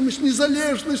 независимость,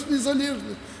 незалежность,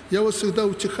 незалежность. Я вас всегда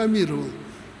утихомировал.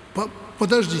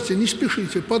 Подождите, не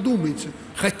спешите, подумайте,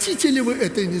 хотите ли вы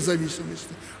этой независимости?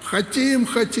 Хотим,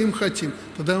 хотим, хотим.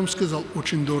 Тогда я вам сказал,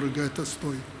 очень дорого это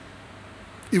стоит.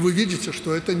 И вы видите,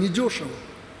 что это недешево.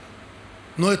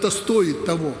 Но это стоит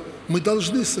того. Мы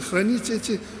должны сохранить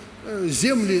эти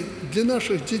земли для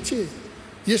наших детей.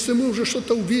 Если мы уже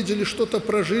что-то увидели, что-то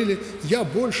прожили, я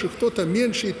больше, кто-то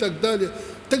меньше и так далее,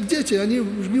 так дети, они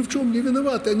ни в чем не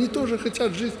виноваты, они тоже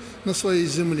хотят жить на своей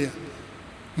земле.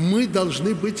 Мы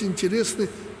должны быть интересны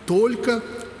только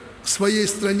своей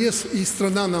стране, и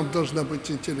страна нам должна быть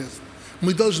интересна.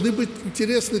 Мы должны быть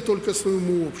интересны только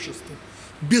своему обществу.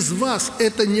 Без вас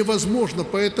это невозможно,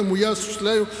 поэтому я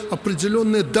осуществляю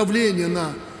определенное давление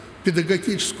на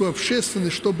педагогическую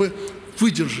общественность, чтобы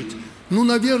выдержать.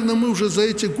 Наверное, мы уже за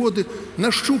эти годы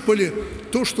нащупали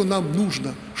то, что нам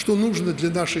нужно, что нужно для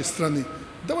нашей страны.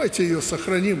 Давайте ее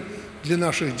сохраним для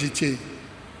наших детей.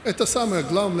 Это самая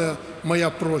главная моя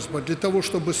просьба. Для того,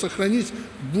 чтобы сохранить,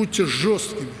 будьте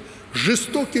жесткими,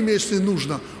 жестокими, если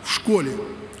нужно, в школе,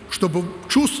 чтобы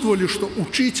чувствовали, что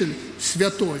учитель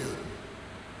святое.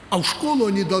 А в школу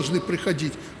они должны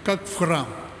приходить, как в храм.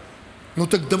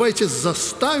 Так давайте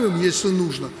заставим, если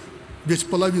нужно, ведь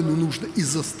половину нужно и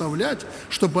заставлять,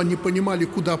 чтобы они понимали,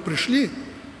 куда пришли,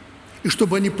 и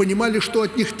чтобы они понимали, что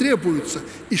от них требуется,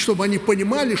 и чтобы они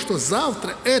понимали, что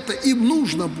завтра это им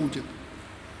нужно будет.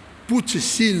 Будьте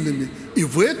сильными, и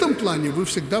в этом плане вы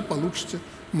всегда получите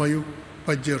мою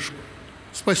поддержку.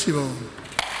 Спасибо вам.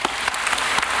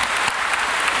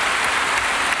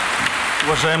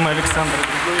 Уважаемый Александр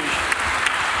Григорьевич,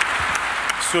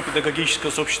 все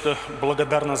педагогическое сообщество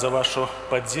благодарно за вашу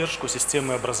поддержку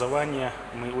системы образования.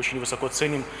 Мы очень высоко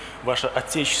ценим ваше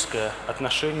отеческое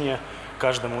отношение к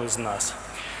каждому из нас.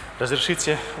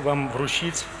 Разрешите вам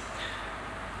вручить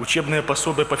учебное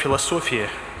пособие по философии,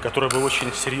 которое вы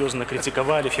очень серьезно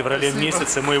критиковали. В феврале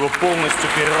месяце мы его полностью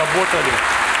переработали.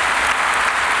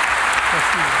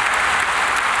 Спасибо.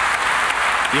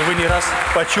 И вы не раз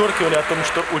подчеркивали о том,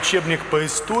 что учебник по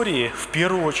истории в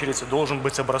первую очередь должен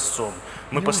быть образцом.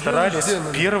 Мы постарались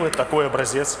первый такой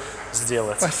образец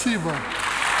сделать. Спасибо.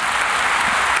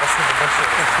 Спасибо большое.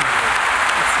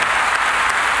 Спасибо.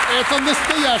 Это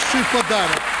настоящий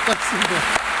подарок. Спасибо.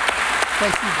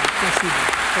 Спасибо. Спасибо.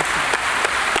 Спасибо.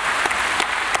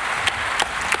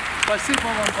 Спасибо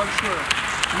вам большое.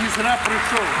 Не зря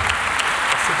пришел.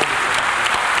 Спасибо большое.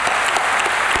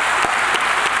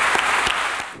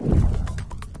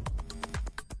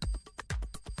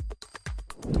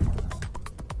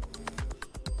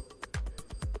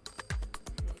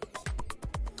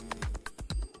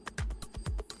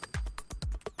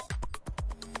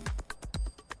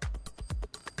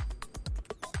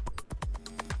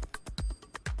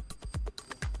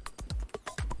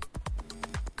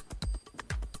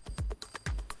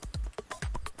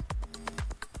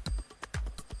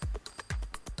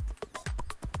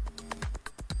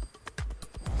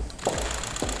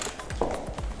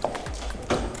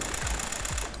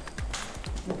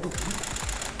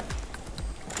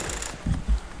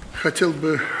 Хотел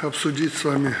бы обсудить с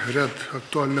вами ряд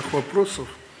актуальных вопросов,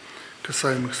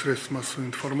 касаемых средств массовой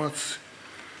информации.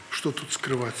 Что тут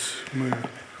скрывать? Мы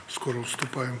скоро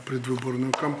вступаем в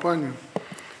предвыборную кампанию.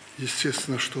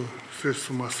 Естественно, что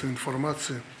средства массовой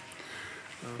информации,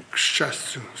 к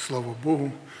счастью, слава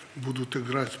Богу, будут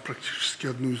играть практически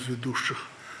одну из ведущих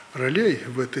ролей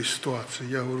в этой ситуации.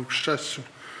 Я говорю, к счастью,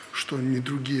 что не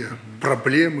другие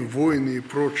проблемы, войны и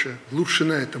прочее. Лучше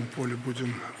на этом поле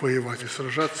будем воевать и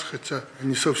сражаться, хотя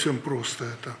не совсем просто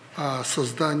это. А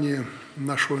создание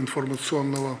нашего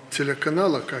информационного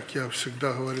телеканала, как я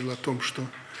всегда говорил о том, что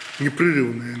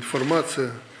непрерывная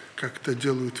информация, как это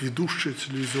делают ведущие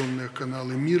телевизионные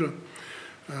каналы мира,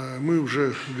 мы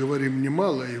уже говорим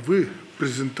немало, и вы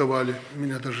презентовали,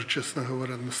 меня даже, честно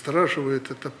говоря,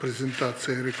 настораживает эта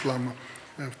презентация и реклама,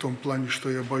 в том плане, что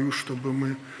я боюсь, чтобы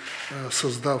мы,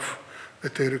 создав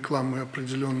этой рекламой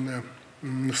определенное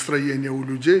настроение у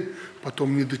людей,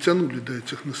 потом не дотянули до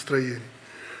этих настроений.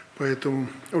 Поэтому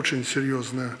очень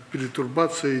серьезная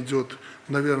перетурбация идет.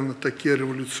 Наверное, такие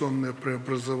революционные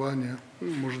преобразования,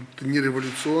 может, не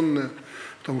революционные,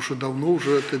 потому что давно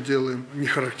уже это делаем, не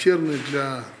характерные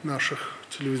для наших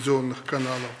телевизионных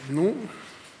каналов. Ну,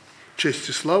 честь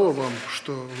и слава вам,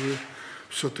 что вы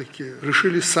все-таки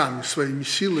решили сами, своими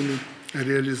силами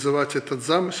реализовать этот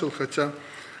замысел, хотя,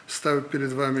 ставя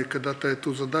перед вами когда-то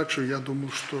эту задачу, я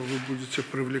думал, что вы будете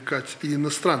привлекать и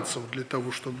иностранцев для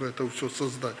того, чтобы это все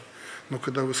создать. Но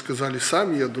когда вы сказали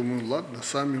сами, я думаю, ладно,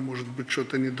 сами, может быть,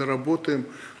 что-то не доработаем,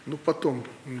 но потом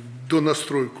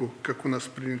донастройку, как у нас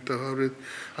принято говорить,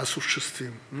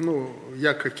 осуществим. Но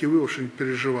я, как и вы, очень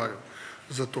переживаю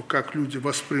за то, как люди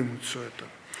воспримут все это.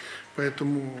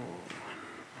 Поэтому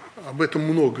об этом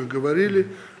много говорили,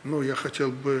 но я хотел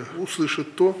бы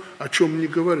услышать то, о чем не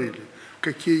говорили,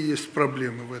 какие есть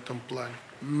проблемы в этом плане.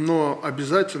 Но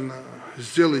обязательно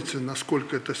сделайте,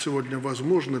 насколько это сегодня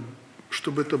возможно,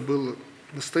 чтобы это был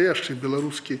настоящий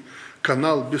белорусский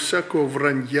канал, без всякого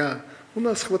вранья. У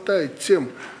нас хватает тем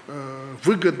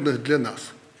выгодных для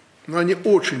нас. Но они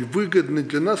очень выгодны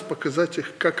для нас, показать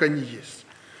их, как они есть.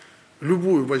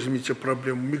 Любую возьмите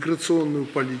проблему, миграционную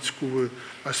политику вы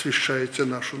освещаете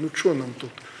нашу. Ну что нам тут,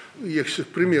 если, к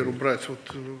примеру, брать вот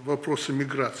вопросы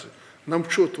миграции, нам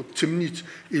что тут темнить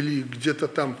или где-то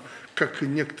там, как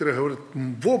некоторые говорят,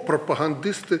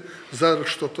 пропагандисты зараз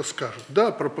что-то скажут.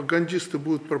 Да, пропагандисты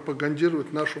будут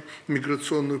пропагандировать нашу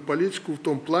миграционную политику в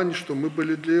том плане, что мы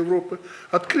были для Европы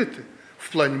открыты в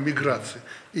плане миграции.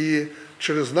 И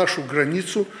через нашу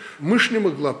границу мышь не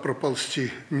могла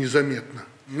проползти незаметно.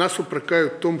 Нас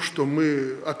упрекают в том, что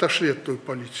мы отошли от той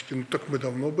политики. Ну так мы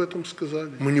давно об этом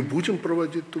сказали. Мы не будем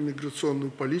проводить ту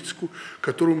миграционную политику,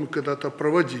 которую мы когда-то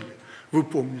проводили. Вы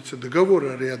помните договоры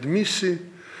о реадмиссии.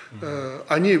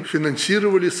 Они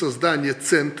финансировали создание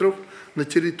центров на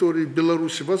территории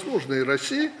Беларуси, возможно, и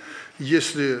России.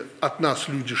 Если от нас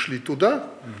люди шли туда,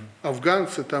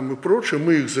 афганцы там и прочее,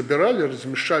 мы их забирали,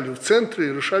 размещали в центре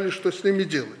и решали, что с ними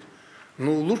делать.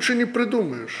 Ну, лучше не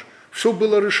придумаешь. Все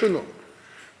было решено.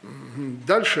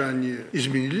 Дальше они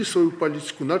изменили свою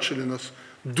политику, начали нас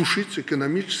душить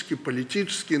экономически,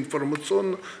 политически,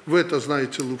 информационно. Вы это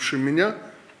знаете лучше меня.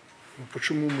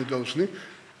 Почему мы должны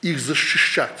их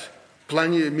защищать в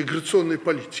плане миграционной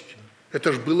политики?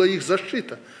 Это же была их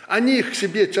защита. Они их к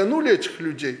себе тянули, этих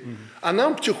людей, а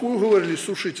нам втихую говорили,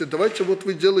 слушайте, давайте вот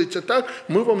вы делаете так,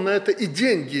 мы вам на это и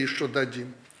деньги еще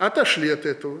дадим. Отошли от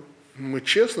этого. Мы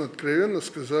честно, откровенно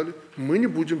сказали, мы не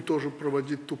будем тоже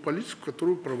проводить ту политику,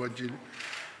 которую проводили.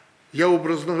 Я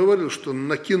образно говорил, что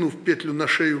накинув петлю на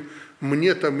шею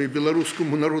мне там и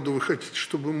белорусскому народу, вы хотите,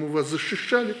 чтобы мы вас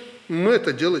защищали, мы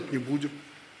это делать не будем.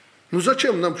 Ну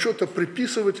зачем нам что-то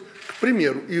приписывать, к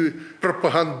примеру, и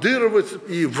пропагандировать,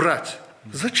 и врать?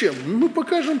 Зачем? Мы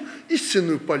покажем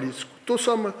истинную политику, то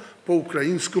самое по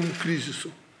украинскому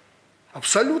кризису.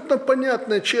 Абсолютно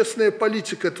понятная, честная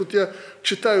политика. Тут я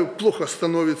читаю, плохо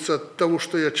становится от того,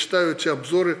 что я читаю эти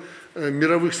обзоры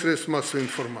мировых средств массовой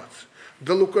информации.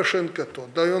 Да Лукашенко то,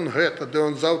 да он это, да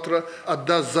он завтра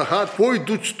отдаст загад,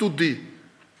 пойдут туди.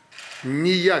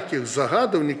 Никаких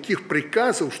загадов, никаких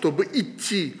приказов, чтобы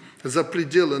идти за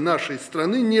пределы нашей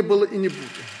страны, не было и не будет.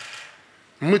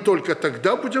 Мы только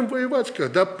тогда будем воевать,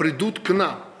 когда придут к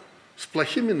нам с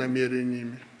плохими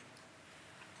намерениями.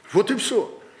 Вот и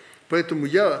все. Поэтому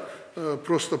я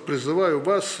просто призываю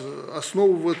вас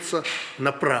основываться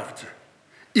на правде.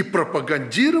 И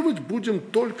пропагандировать будем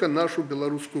только нашу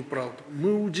белорусскую правду.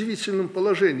 Мы в удивительном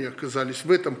положении оказались в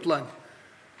этом плане.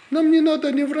 Нам не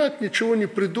надо ни врать, ничего не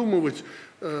придумывать,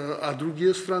 а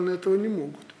другие страны этого не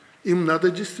могут. Им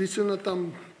надо действительно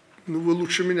там, ну вы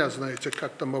лучше меня знаете,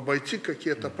 как там обойти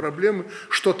какие-то проблемы,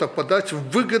 что-то подать в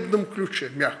выгодном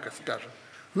ключе, мягко скажем.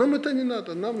 Нам это не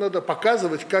надо, нам надо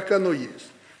показывать, как оно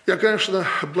есть. Я, конечно,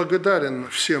 благодарен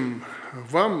всем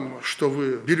вам, что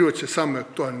вы берете самые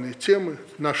актуальные темы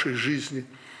нашей жизни,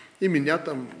 и меня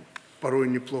там порой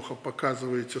неплохо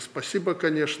показываете. Спасибо,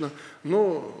 конечно,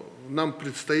 но нам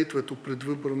предстоит в эту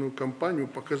предвыборную кампанию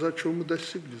показать, чего мы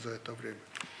достигли за это время.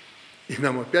 И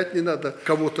нам опять не надо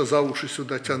кого-то за уши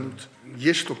сюда тянуть.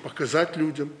 Есть что показать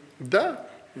людям. Да,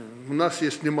 у нас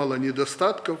есть немало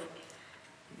недостатков.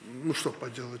 Ну что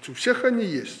поделать, у всех они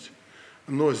есть.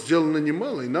 Но сделано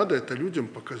немало, и надо это людям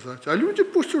показать. А люди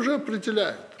пусть уже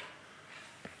определяют,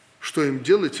 что им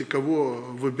делать и кого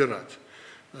выбирать.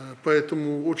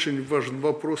 Поэтому очень важен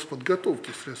вопрос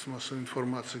подготовки средств массовой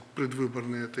информации к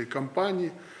предвыборной этой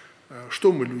кампании.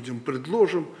 Что мы людям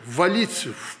предложим? Валить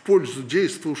в пользу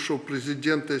действующего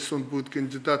президента, если он будет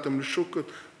кандидатом или что-то,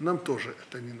 нам тоже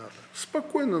это не надо.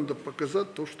 Спокойно надо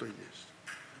показать то, что есть.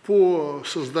 По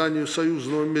созданию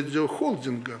союзного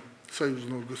медиахолдинга,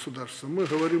 союзного государства, мы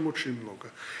говорим очень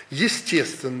много.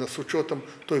 Естественно, с учетом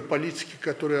той политики,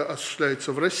 которая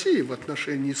осуществляется в России в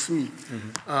отношении СМИ,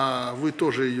 а вы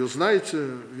тоже ее знаете,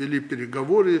 вели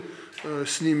переговоры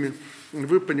с ними,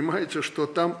 вы понимаете, что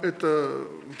там это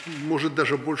может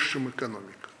даже больше, чем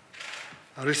экономика.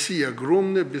 Россия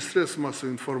огромная, без средств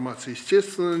массовой информации,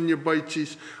 естественно, не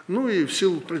обойтись. Ну и в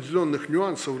силу определенных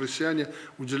нюансов россияне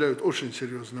уделяют очень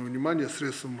серьезное внимание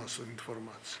средствам массовой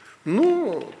информации.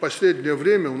 Но в последнее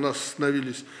время у нас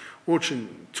становились очень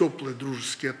теплые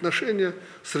дружеские отношения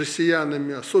с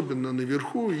россиянами, особенно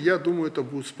наверху, и я думаю, это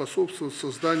будет способствовать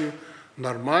созданию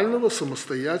нормального,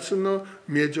 самостоятельного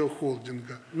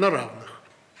медиахолдинга на равных.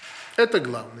 Это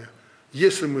главное.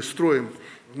 Если мы строим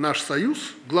наш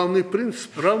союз, главный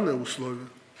принцип – равные условия.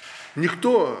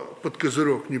 Никто под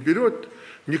козырек не берет,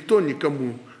 никто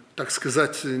никому, так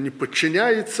сказать, не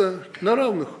подчиняется, на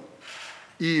равных.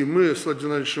 И мы с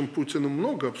Владимиром Владимировичем Путиным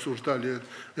много обсуждали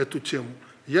эту тему.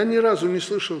 Я ни разу не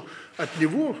слышал от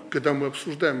него, когда мы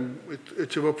обсуждаем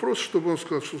эти вопросы, чтобы он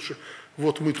сказал, слушай,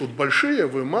 вот мы тут большие,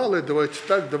 вы малые, давайте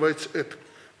так, давайте это.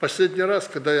 Последний раз,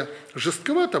 когда я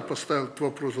жестковато поставил этот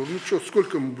вопрос, говорю, ну что,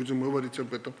 сколько мы будем говорить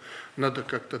об этом? Надо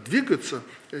как-то двигаться,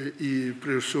 и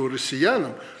прежде всего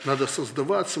россиянам надо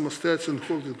создавать самостоятельный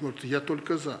холдинг. Говорит, я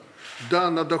только за.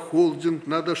 Да, надо холдинг,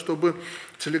 надо, чтобы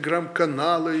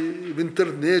телеграм-каналы, в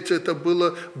интернете это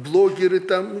было, блогеры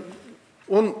там.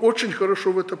 Он очень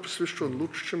хорошо в это посвящен,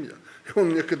 лучше, чем я. И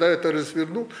он мне, когда это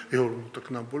развернул, я говорю, ну так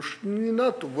нам больше не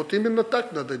надо, вот именно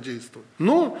так надо действовать.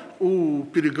 Но у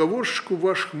переговорщиков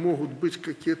ваших могут быть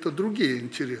какие-то другие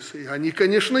интересы, и они,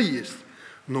 конечно, есть.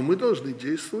 Но мы должны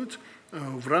действовать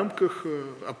в рамках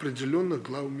определенных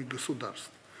главами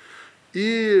государств.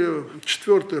 И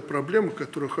четвертая проблема,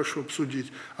 которую хочу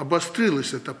обсудить,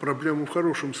 обострилась эта проблема в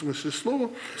хорошем смысле слова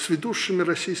с ведущими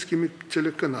российскими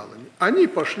телеканалами. Они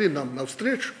пошли нам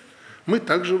навстречу, мы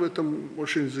также в этом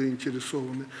очень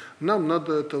заинтересованы. Нам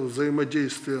надо это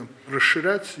взаимодействие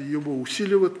расширять, его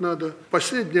усиливать надо. В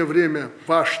последнее время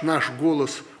наш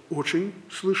голос очень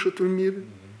слышат в мире,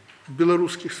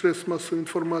 белорусских средств массовой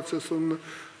информации, особенно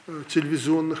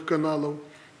телевизионных каналов.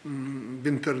 В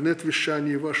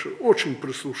интернет-вещании ваши очень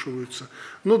прислушиваются.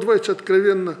 Но давайте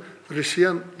откровенно,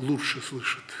 россиян лучше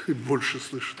слышат и больше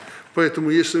слышат.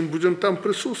 Поэтому если мы будем там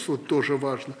присутствовать, тоже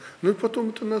важно. Ну и потом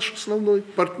это наш основной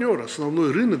партнер,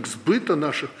 основной рынок сбыта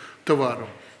наших товаров.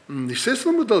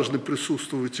 Естественно, мы должны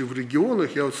присутствовать и в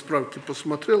регионах. Я вот справки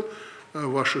посмотрел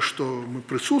ваши, что мы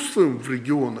присутствуем в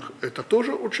регионах. Это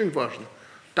тоже очень важно.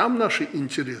 Там наши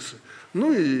интересы.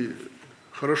 Ну и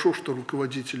хорошо, что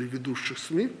руководители ведущих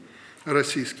СМИ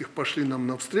российских пошли нам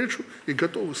навстречу и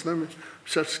готовы с нами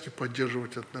всячески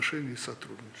поддерживать отношения и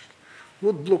сотрудничать.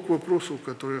 Вот блок вопросов,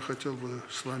 который я хотел бы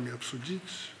с вами обсудить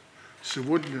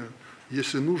сегодня,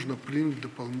 если нужно, принять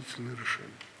дополнительные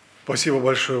решения. Спасибо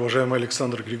большое, уважаемый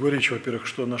Александр Григорьевич. Во-первых,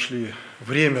 что нашли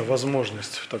время,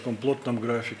 возможность в таком плотном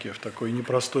графике, в такой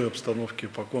непростой обстановке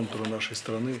по контуру нашей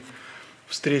страны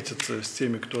встретиться с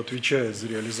теми, кто отвечает за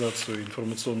реализацию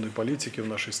информационной политики в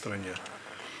нашей стране.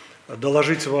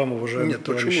 Доложить вам, уважаемые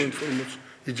товарищи. Почему информация?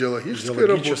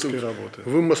 Идеологической работы.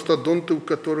 Вы мастодонты, у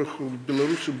которых в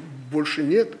Беларуси больше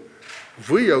нет.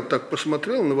 Я вот так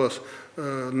посмотрел на вас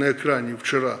на экране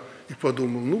вчера и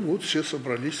подумал, ну вот все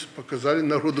собрались, показали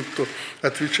народу, кто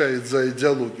отвечает за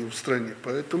идеологию в стране.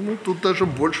 Поэтому тут даже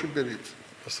больше берите.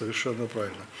 Совершенно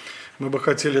правильно. Мы бы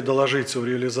хотели доложить о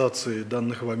реализации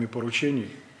данных вами поручений.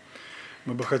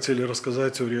 Мы бы хотели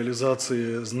рассказать о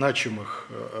реализации значимых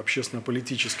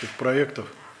общественно-политических проектов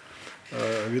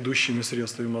ведущими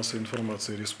средствами массовой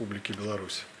информации Республики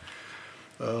Беларусь.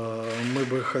 Мы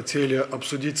бы хотели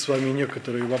обсудить с вами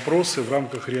некоторые вопросы в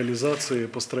рамках реализации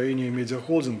построения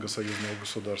медиахолдинга союзного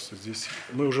государства. Здесь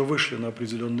мы уже вышли на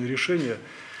определенные решения,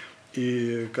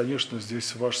 и, конечно,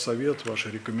 здесь ваш совет, ваша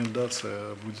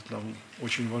рекомендация будет нам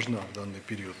очень важна в данный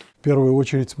период. В первую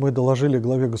очередь мы доложили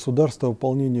главе государства о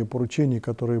выполнении поручений,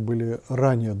 которые были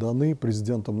ранее даны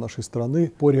президентом нашей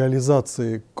страны по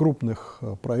реализации крупных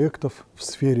проектов в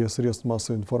сфере средств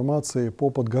массовой информации, по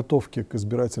подготовке к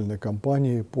избирательной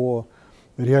кампании, по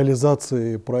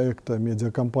реализации проекта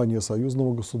медиакомпании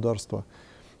союзного государства.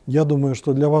 Я думаю,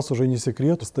 что для вас уже не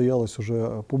секрет, состоялась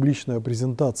уже публичная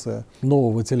презентация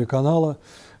нового телеканала,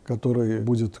 который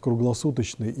будет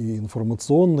круглосуточный и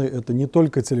информационный. Это не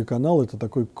только телеканал, это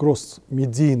такой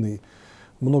кросс-медийный,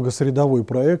 многосредовой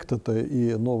проект. Это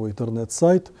и новый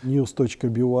интернет-сайт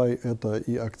news.by, это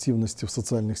и активности в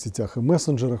социальных сетях и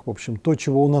мессенджерах. В общем, то,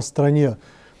 чего у нас в стране,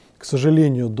 к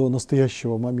сожалению, до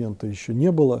настоящего момента еще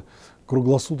не было.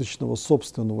 Круглосуточного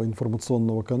собственного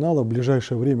информационного канала в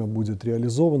ближайшее время будет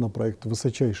реализовано. Проект в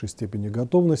высочайшей степени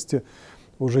готовности.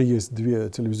 Уже есть 2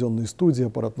 телевизионные студии,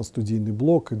 аппаратно-студийный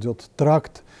блок, идет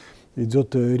тракт,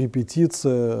 идет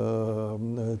репетиция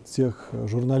тех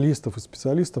журналистов и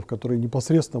специалистов, которые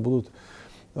непосредственно будут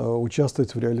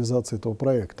участвовать в реализации этого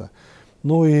проекта.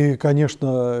 Ну и,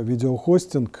 конечно,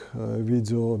 видеохостинг,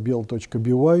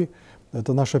 видеобел.by.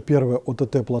 Это наша первая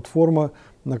ОТТ-платформа,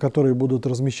 на которой будут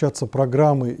размещаться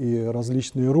программы и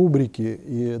различные рубрики,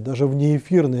 и даже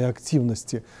внеэфирные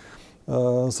активности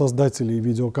создателей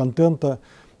видеоконтента.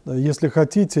 Если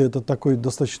хотите, это такой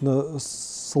достаточно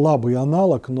слабый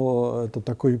аналог, но это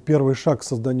такой первый шаг к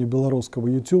созданию белорусского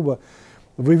YouTube.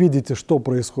 Вы видите, что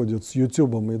происходит с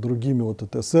YouTube и другими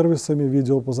ОТТ-сервисами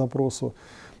видео по запросу.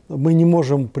 Мы не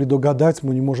можем предугадать,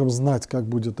 мы не можем знать, как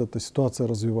будет эта ситуация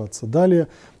развиваться далее,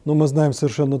 но мы знаем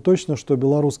совершенно точно, что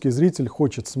белорусский зритель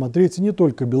хочет смотреть не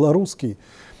только белорусский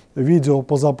видео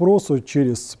по запросу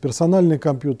через персональный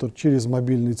компьютер, через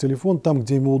мобильный телефон, там,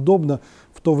 где ему удобно,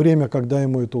 в то время, когда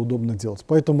ему это удобно делать.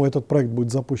 Поэтому этот проект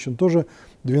будет запущен тоже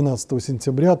 12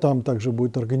 сентября. Там также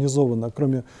будет организована,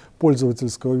 кроме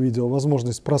пользовательского видео,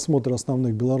 возможность просмотра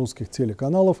основных белорусских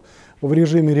телеканалов в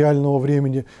режиме реального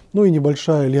времени. Ну и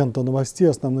небольшая лента новостей,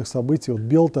 основных событий от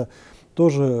Белта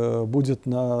тоже будет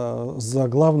на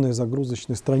заглавной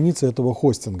загрузочной странице этого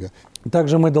хостинга.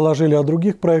 Также мы доложили о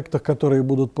других проектах, которые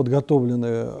будут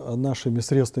подготовлены нашими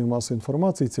средствами массовой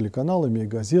информации, телеканалами и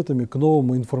газетами к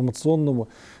новому информационному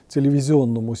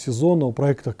телевизионному сезону, о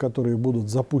проектах, которые будут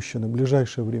запущены в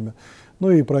ближайшее время,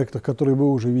 ну и проектах, которые вы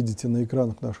уже видите на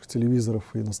экранах наших телевизоров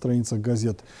и на страницах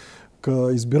газет.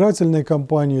 К избирательной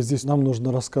кампании здесь нам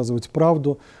нужно рассказывать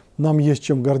правду. Нам есть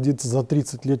чем гордиться за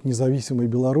 30 лет независимой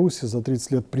Беларуси, за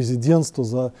 30 лет президентства,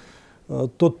 за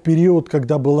тот период,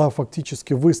 когда была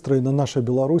фактически выстроена наша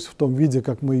Беларусь в том виде,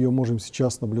 как мы ее можем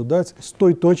сейчас наблюдать. С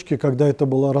той точки, когда это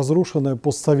была разрушенная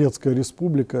постсоветская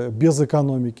республика, без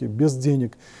экономики, без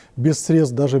денег, без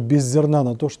средств, даже без зерна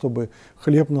на то, чтобы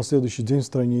хлеб на следующий день в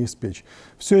стране испечь.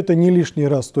 Все это не лишний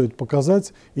раз стоит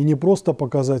показать, и не просто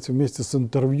показать вместе с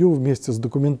интервью, вместе с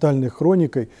документальной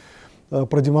хроникой,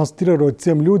 продемонстрировать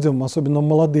тем людям, особенно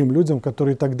молодым людям,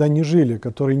 которые тогда не жили,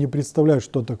 которые не представляют,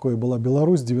 что такое была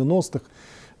Беларусь 90-х,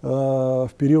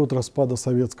 в период распада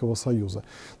Советского Союза.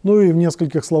 Ну и в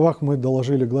нескольких словах мы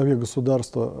доложили главе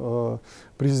государства,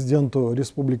 президенту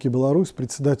Республики Беларусь,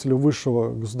 председателю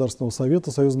Высшего Государственного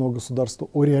Совета Союзного государства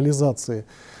о реализации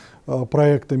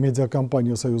проекта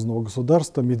медиакомпании союзного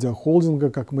государства, медиахолдинга,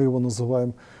 как мы его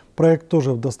называем. Проект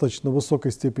тоже в достаточно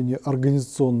высокой степени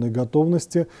организационной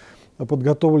готовности.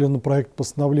 Подготовлен проект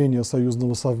постановления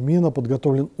союзного совмина,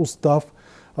 подготовлен устав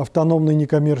автономной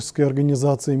некоммерческой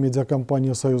организации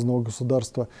медиакомпании союзного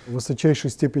государства. В высочайшей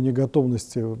степени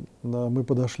готовности мы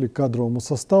подошли к кадровому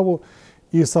составу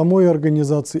и самой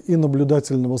организации, и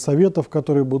наблюдательного совета, в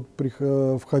который будут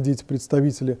входить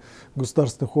представители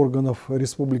государственных органов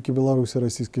Республики Беларусь и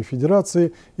Российской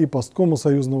Федерации, и посткома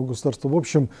союзного государства. В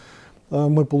общем,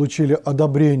 мы получили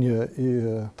одобрение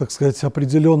и, так сказать,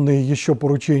 определенные еще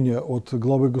поручения от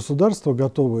главы государства,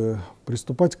 готовы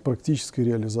приступать к практической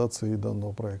реализации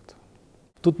данного проекта.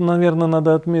 Тут, наверное,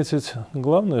 надо отметить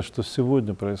главное, что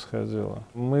сегодня происходило.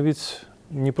 Мы ведь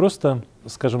не просто,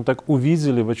 скажем так,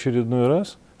 увидели в очередной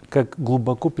раз, как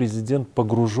глубоко президент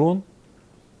погружен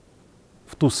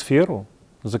в ту сферу,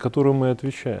 за которую мы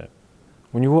отвечаем.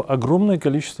 У него огромное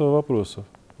количество вопросов.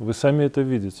 Вы сами это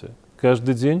видите.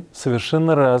 Каждый день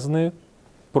совершенно разные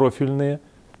профильные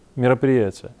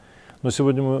мероприятия. Но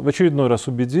сегодня мы в очередной раз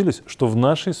убедились, что в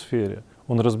нашей сфере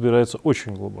он разбирается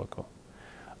очень глубоко.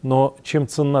 Но чем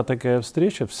ценна такая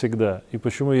встреча всегда, и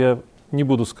почему я не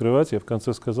буду скрывать, я в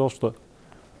конце сказал, что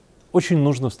очень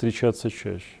нужно встречаться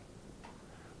чаще.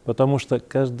 Потому что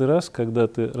каждый раз, когда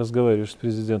ты разговариваешь с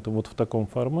президентом вот в таком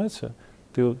формате,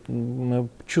 ты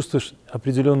чувствуешь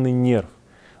определенный нерв.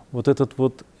 Вот этот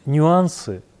вот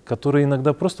нюансы, которые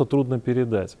иногда просто трудно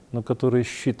передать, но которые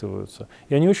считываются.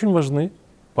 И они очень важны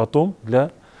потом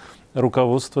для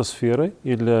руководства сферой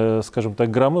и для, скажем так,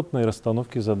 грамотной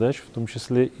расстановки задач, в том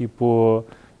числе и по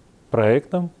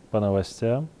проектам, по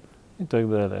новостям и так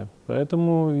далее.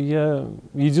 Поэтому я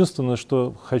единственное,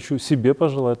 что хочу себе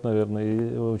пожелать, наверное,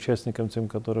 и участникам тем,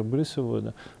 которые были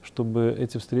сегодня, чтобы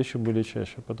эти встречи были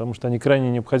чаще, потому что они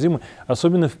крайне необходимы,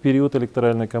 особенно в период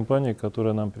электоральной кампании,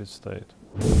 которая нам предстоит.